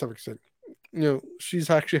Price, to some extent, she's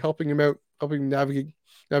actually helping him out, helping navigate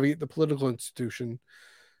the political institution.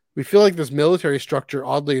 We feel like this military structure,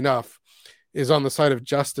 oddly enough, is on the side of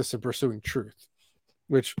justice and pursuing truth,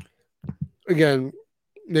 which, again,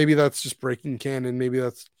 maybe that's just breaking canon. Maybe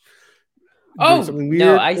that's something weird.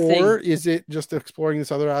 No, or is it just exploring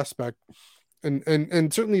this other aspect?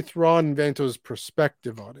 And certainly Thrawn and Vanto's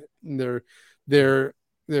perspective on it, and their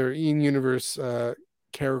in-universe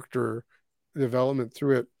character development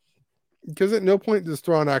through it. Because at no point does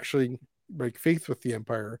Thrawn actually break faith with the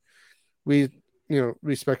Empire. We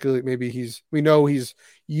speculate maybe we know he's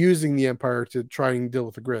using the Empire to try and deal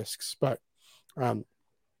with the Grisks, but Um,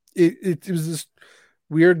 it was this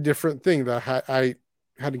weird, different thing that I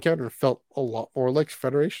had encountered and felt a lot more like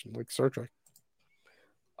Federation, like Star Trek.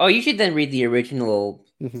 Oh, you should then read the original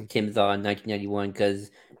Mm-hmm. Tim Zahn 1991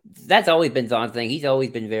 because that's always been Zahn's thing. He's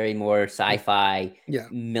always been very more sci-fi, Yeah.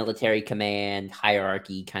 military command,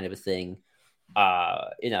 hierarchy kind of a thing.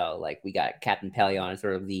 Like we got Captain Pelion,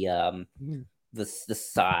 sort of the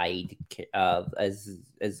side as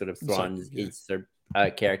sort of Thrawn's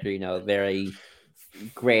character. Very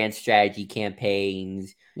grand strategy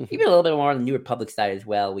campaigns. Mm-hmm. Even a little bit more on the New Republic side as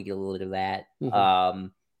well. We get a little bit of that. Mm-hmm.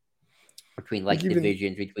 Between like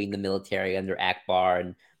divisions between the military under Akbar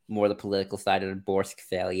and more the political side of the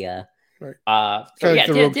Borskfelia. Right. So like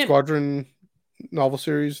the Rogue Squadron novel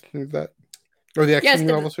series, like that, or the X-Wing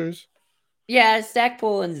novel series. Yeah,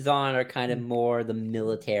 Stackpole and Zahn are kind of more the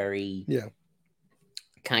military,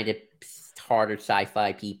 kind of harder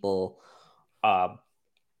sci-fi people.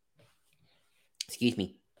 Excuse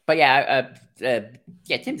me, but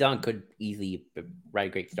Tim Zahn could easily write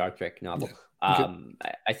a great Star Trek novel. Yeah.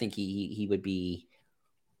 I think he would be,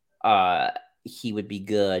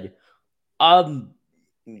 good. I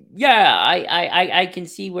can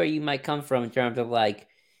see where you might come from in terms of like,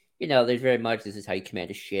 there's very much this is how you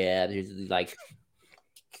command a ship. There's like,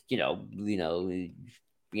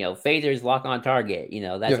 phasers lock on target,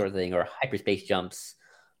 that sort of thing, or hyperspace jumps.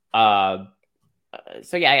 I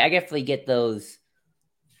definitely get those.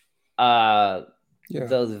 Those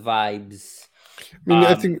vibes.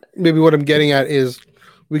 I think maybe what I'm getting at is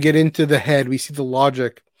we get into the head, we see the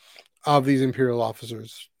logic of these Imperial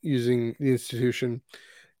officers using the institution.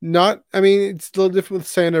 It's a little different with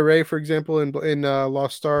Santa Ray, for example, in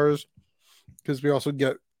Lost Stars, because we also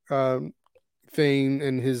get Thane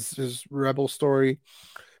and his rebel story.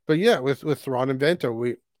 But yeah, with Thrawn and Vanto,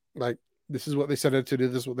 we like this is what they set out to do.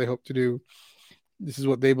 This is what they hope to do. This is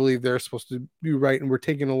what they believe they're supposed to do right, and we're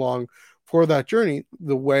taken along for that journey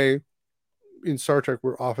the way in Star Trek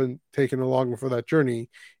we're often taken along for that journey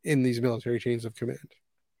in these military chains of command.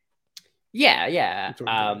 Yeah.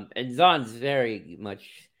 And Zahn's very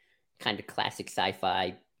much kind of classic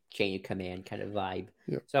sci-fi chain of command kind of vibe.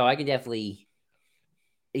 Yeah. So I can definitely,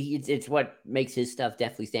 it's what makes his stuff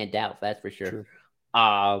definitely stand out. That's for sure.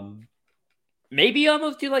 Maybe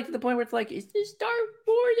almost to like to the point where it's like, is this Star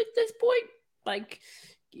Wars at this point? Like,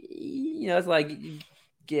 it's like,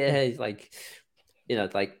 it's like,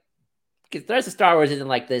 it's like, because the rest of Star Wars isn't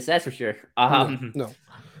like this. That's for sure. No.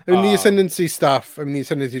 The Ascendancy stuff, the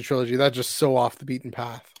Ascendancy trilogy, that's just so off the beaten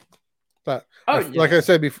path. But like I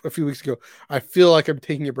said a few weeks ago, I feel like I'm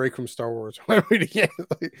taking a break from Star Wars when I'm reading it.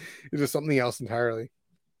 Like, it's just something else entirely.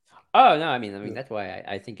 Oh no, that's why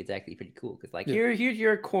I think it's actually pretty cool because here's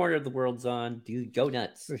your corner of the world, Zahn. Dude, go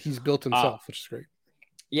nuts. He's built himself, which is great.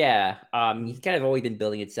 Yeah, he's kind of always been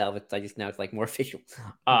building itself. Now it's like more official.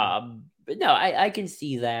 But no, I can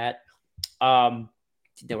see that. We're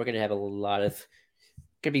gonna have a lot of.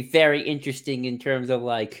 Gonna be very interesting in terms of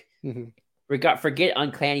like. Forget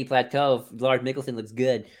Uncanny Plateau. If Lars Mikkelsen looks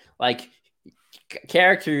good, like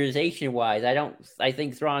characterization wise, I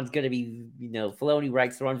think Thrawn's gonna be, Filoni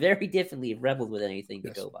writes Thrawn very differently if Rebels with anything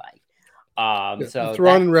to go by. So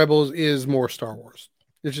Thrawn in Rebels is more Star Wars.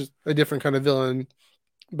 It's just a different kind of villain,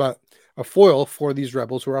 but a foil for these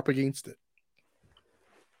rebels who are up against it.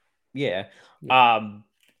 Yeah. And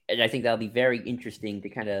I think that'll be very interesting to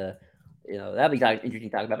kind of, that'll be interesting to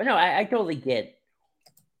talk about. But no, I totally get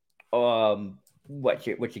what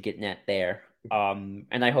you're getting at there. And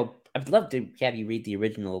I'd love to have you read the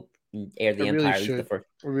original Heir of the Empire. I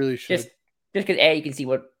really should. Just because you can see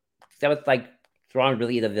that was like Thrawn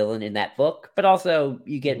really the villain in that book, but also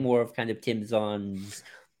you get more of kind of Tim Zahn's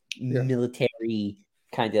military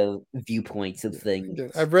kind of viewpoints of things.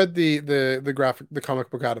 I've read the comic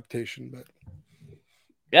book adaptation, but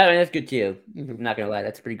that's good too. I'm not gonna lie,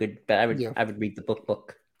 that's pretty good. But I would read the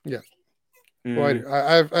book. Yeah. Well,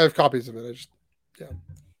 I have copies of it. I just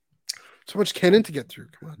so much canon to get through.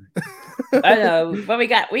 Come on. I know, but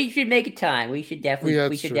we should make a time. We should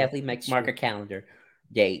definitely mark a calendar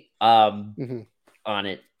date on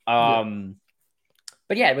it.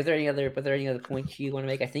 But yeah, were there any other points you want to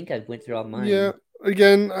make? I think I went through all mine. Yeah.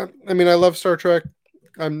 Again, I love Star Trek.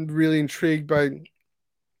 I'm really intrigued by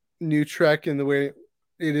New Trek and the way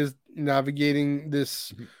it is navigating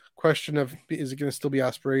this question of, is it going to still be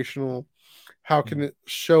aspirational? How can it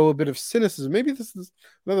show a bit of cynicism? Maybe this is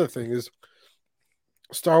another thing, is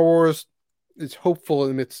Star Wars is hopeful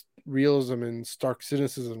amidst realism and stark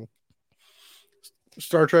cynicism.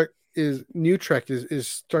 New Trek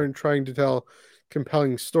is trying to tell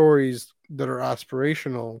compelling stories that are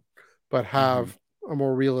aspirational, but have a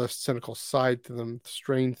more realist, cynical side to them,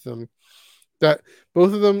 strain to them. that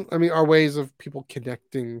both of them, I mean, are ways of people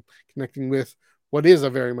connecting with what is a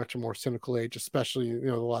very much a more cynical age, especially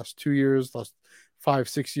the last 2 years, last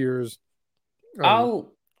 5-6 years.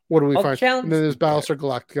 What do we find? And then there's Battlestar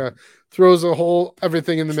Galactica, throws a whole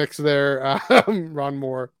everything in the mix there. Ron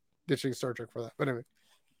Moore ditching Star Trek for that, but anyway.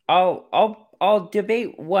 I'll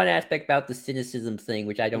debate one aspect about the cynicism thing,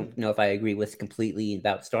 which I don't know if I agree with completely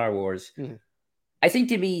about Star Wars. I think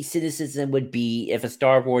to me, cynicism would be if a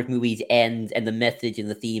Star Wars movie ends and the message and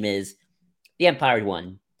the theme is the Empire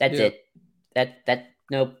won. That's it. There's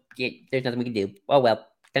nothing we can do. Oh well,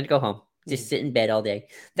 time to go home. Just sit in bed all day.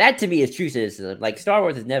 That to me is true cynicism. Like Star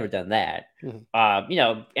Wars has never done that.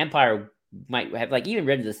 Empire might have even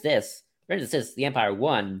Revenge of the Sith, the Empire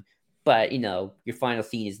won, but your final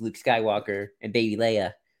scene is Luke Skywalker and baby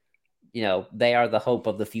Leia. They are the hope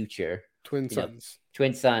of the future. Twin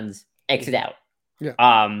sons exit out. Yeah.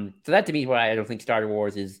 So that to me is why I don't think Star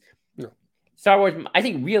Wars is. Star Wars, I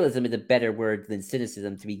think realism is a better word than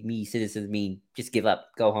cynicism. To me, cynicism means just give up,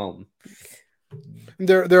 go home.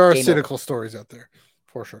 There are cynical stories out there,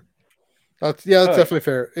 for sure. That's definitely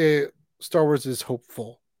fair. Star Wars is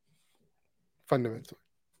hopeful, fundamentally.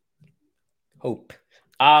 Hope.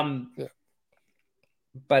 But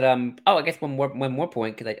I guess one more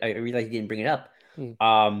point, because I realized you didn't bring it up.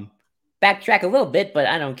 Backtrack a little bit, but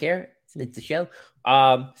I don't care. It's a show.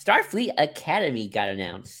 Starfleet Academy got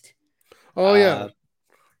announced. Oh yeah.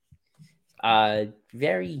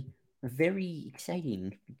 Very, very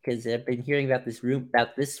exciting, because I've been hearing about this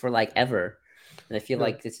for ever, and I feel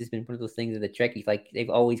like this has been one of those things that the Trekkies they've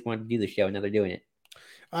always wanted to do the show, and now they're doing it.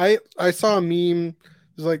 I saw a meme.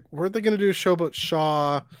 It was like, were they going to do a show about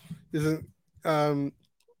Shaw? Isn't Michelle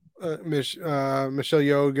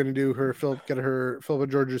Yeoh going to do her Philippa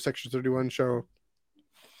George's Section 31 show?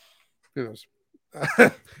 Who knows?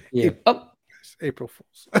 Yeah. April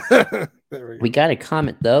Fools. There we got a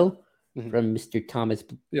comment though from Mr. Thomas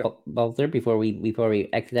Balzer before we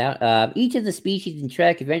exit out. Each of the species in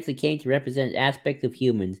Trek eventually came to represent aspects of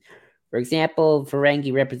humans. For example,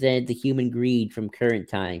 Ferengi represented the human greed from current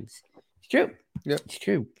times. It's true. Yeah, it's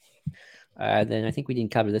true. Then I think we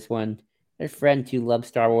didn't cover this one. A friend who loves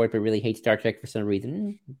Star Wars but really hates Star Trek for some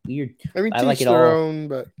reason. Weird. I mean, I like it all. Own,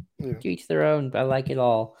 but to each their own. I like it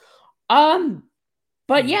all.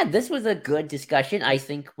 But yeah, this was a good discussion. I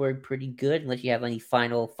think we're pretty good, unless you have any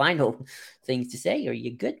final things to say. Are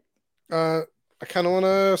you good? I kind of want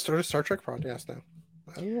to start a Star Trek podcast now.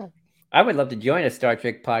 I don't know. I would love to join a Star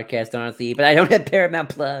Trek podcast, honestly, but I don't have Paramount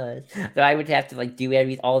Plus, so I would have to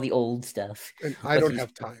do all the old stuff. And I don't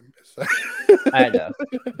have time. I know.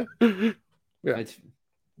 Yeah, it's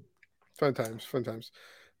fun times.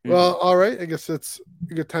 Well, all right. I guess it's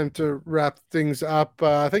a good time to wrap things up.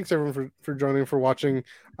 Thanks everyone for joining, for watching,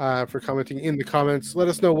 for commenting in the comments. Let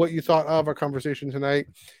us know what you thought of our conversation tonight.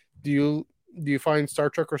 Do you find Star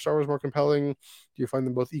Trek or Star Wars more compelling? Do you find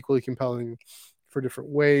them both equally compelling for different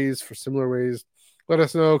ways, for similar ways? Let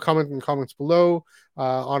us know. Comment in the comments below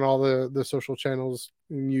on all the social channels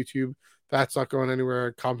in YouTube. That's not going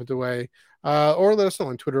anywhere. Comment away. Or let us know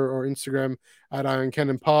on Twitter or Instagram at Ion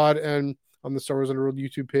Cannon Pod, and on the Star Wars Underworld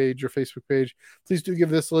YouTube page or Facebook page. Please do give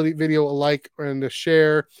this video a like and a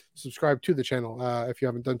share. Subscribe to the channel if you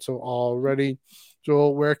haven't done so already.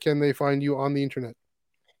 Joel, where can they find you on the internet?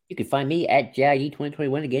 You can find me at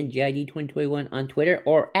JID2021, again, JID2021 on Twitter,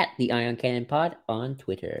 or at the Ion Cannon Pod on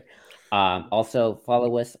Twitter. Also,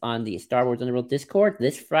 follow us on the Star Wars Underworld Discord.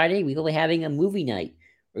 This Friday, we will be having a movie night.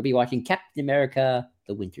 We'll be watching Captain America,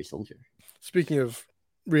 The Winter Soldier. Speaking of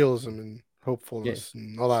realism and hopefulness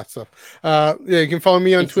and all that stuff. You can follow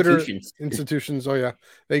me on Twitter. Institutions. Oh yeah,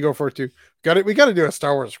 they go for it too. We got to do a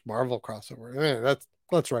Star Wars Marvel crossover.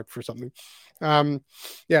 That's ripe for something. Anyway,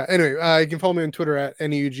 you can follow me on Twitter at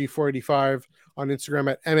NEUG485, on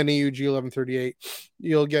Instagram at MNEUG1138.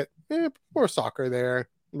 You'll get more soccer there,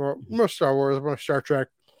 more Star Wars, more Star Trek,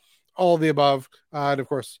 all the above, and of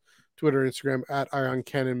course Twitter, Instagram at Ion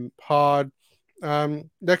Cannon Pod.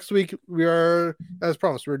 Next week we are, as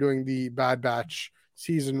promised, we're doing the Bad Batch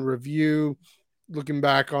season review, looking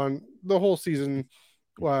back on the whole season,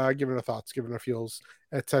 giving our thoughts, giving our feels,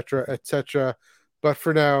 etc. But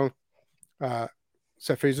for now,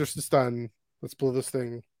 set phasers to stun. Let's blow this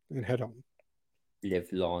thing and head home. Live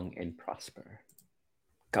long and prosper.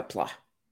 Kapla.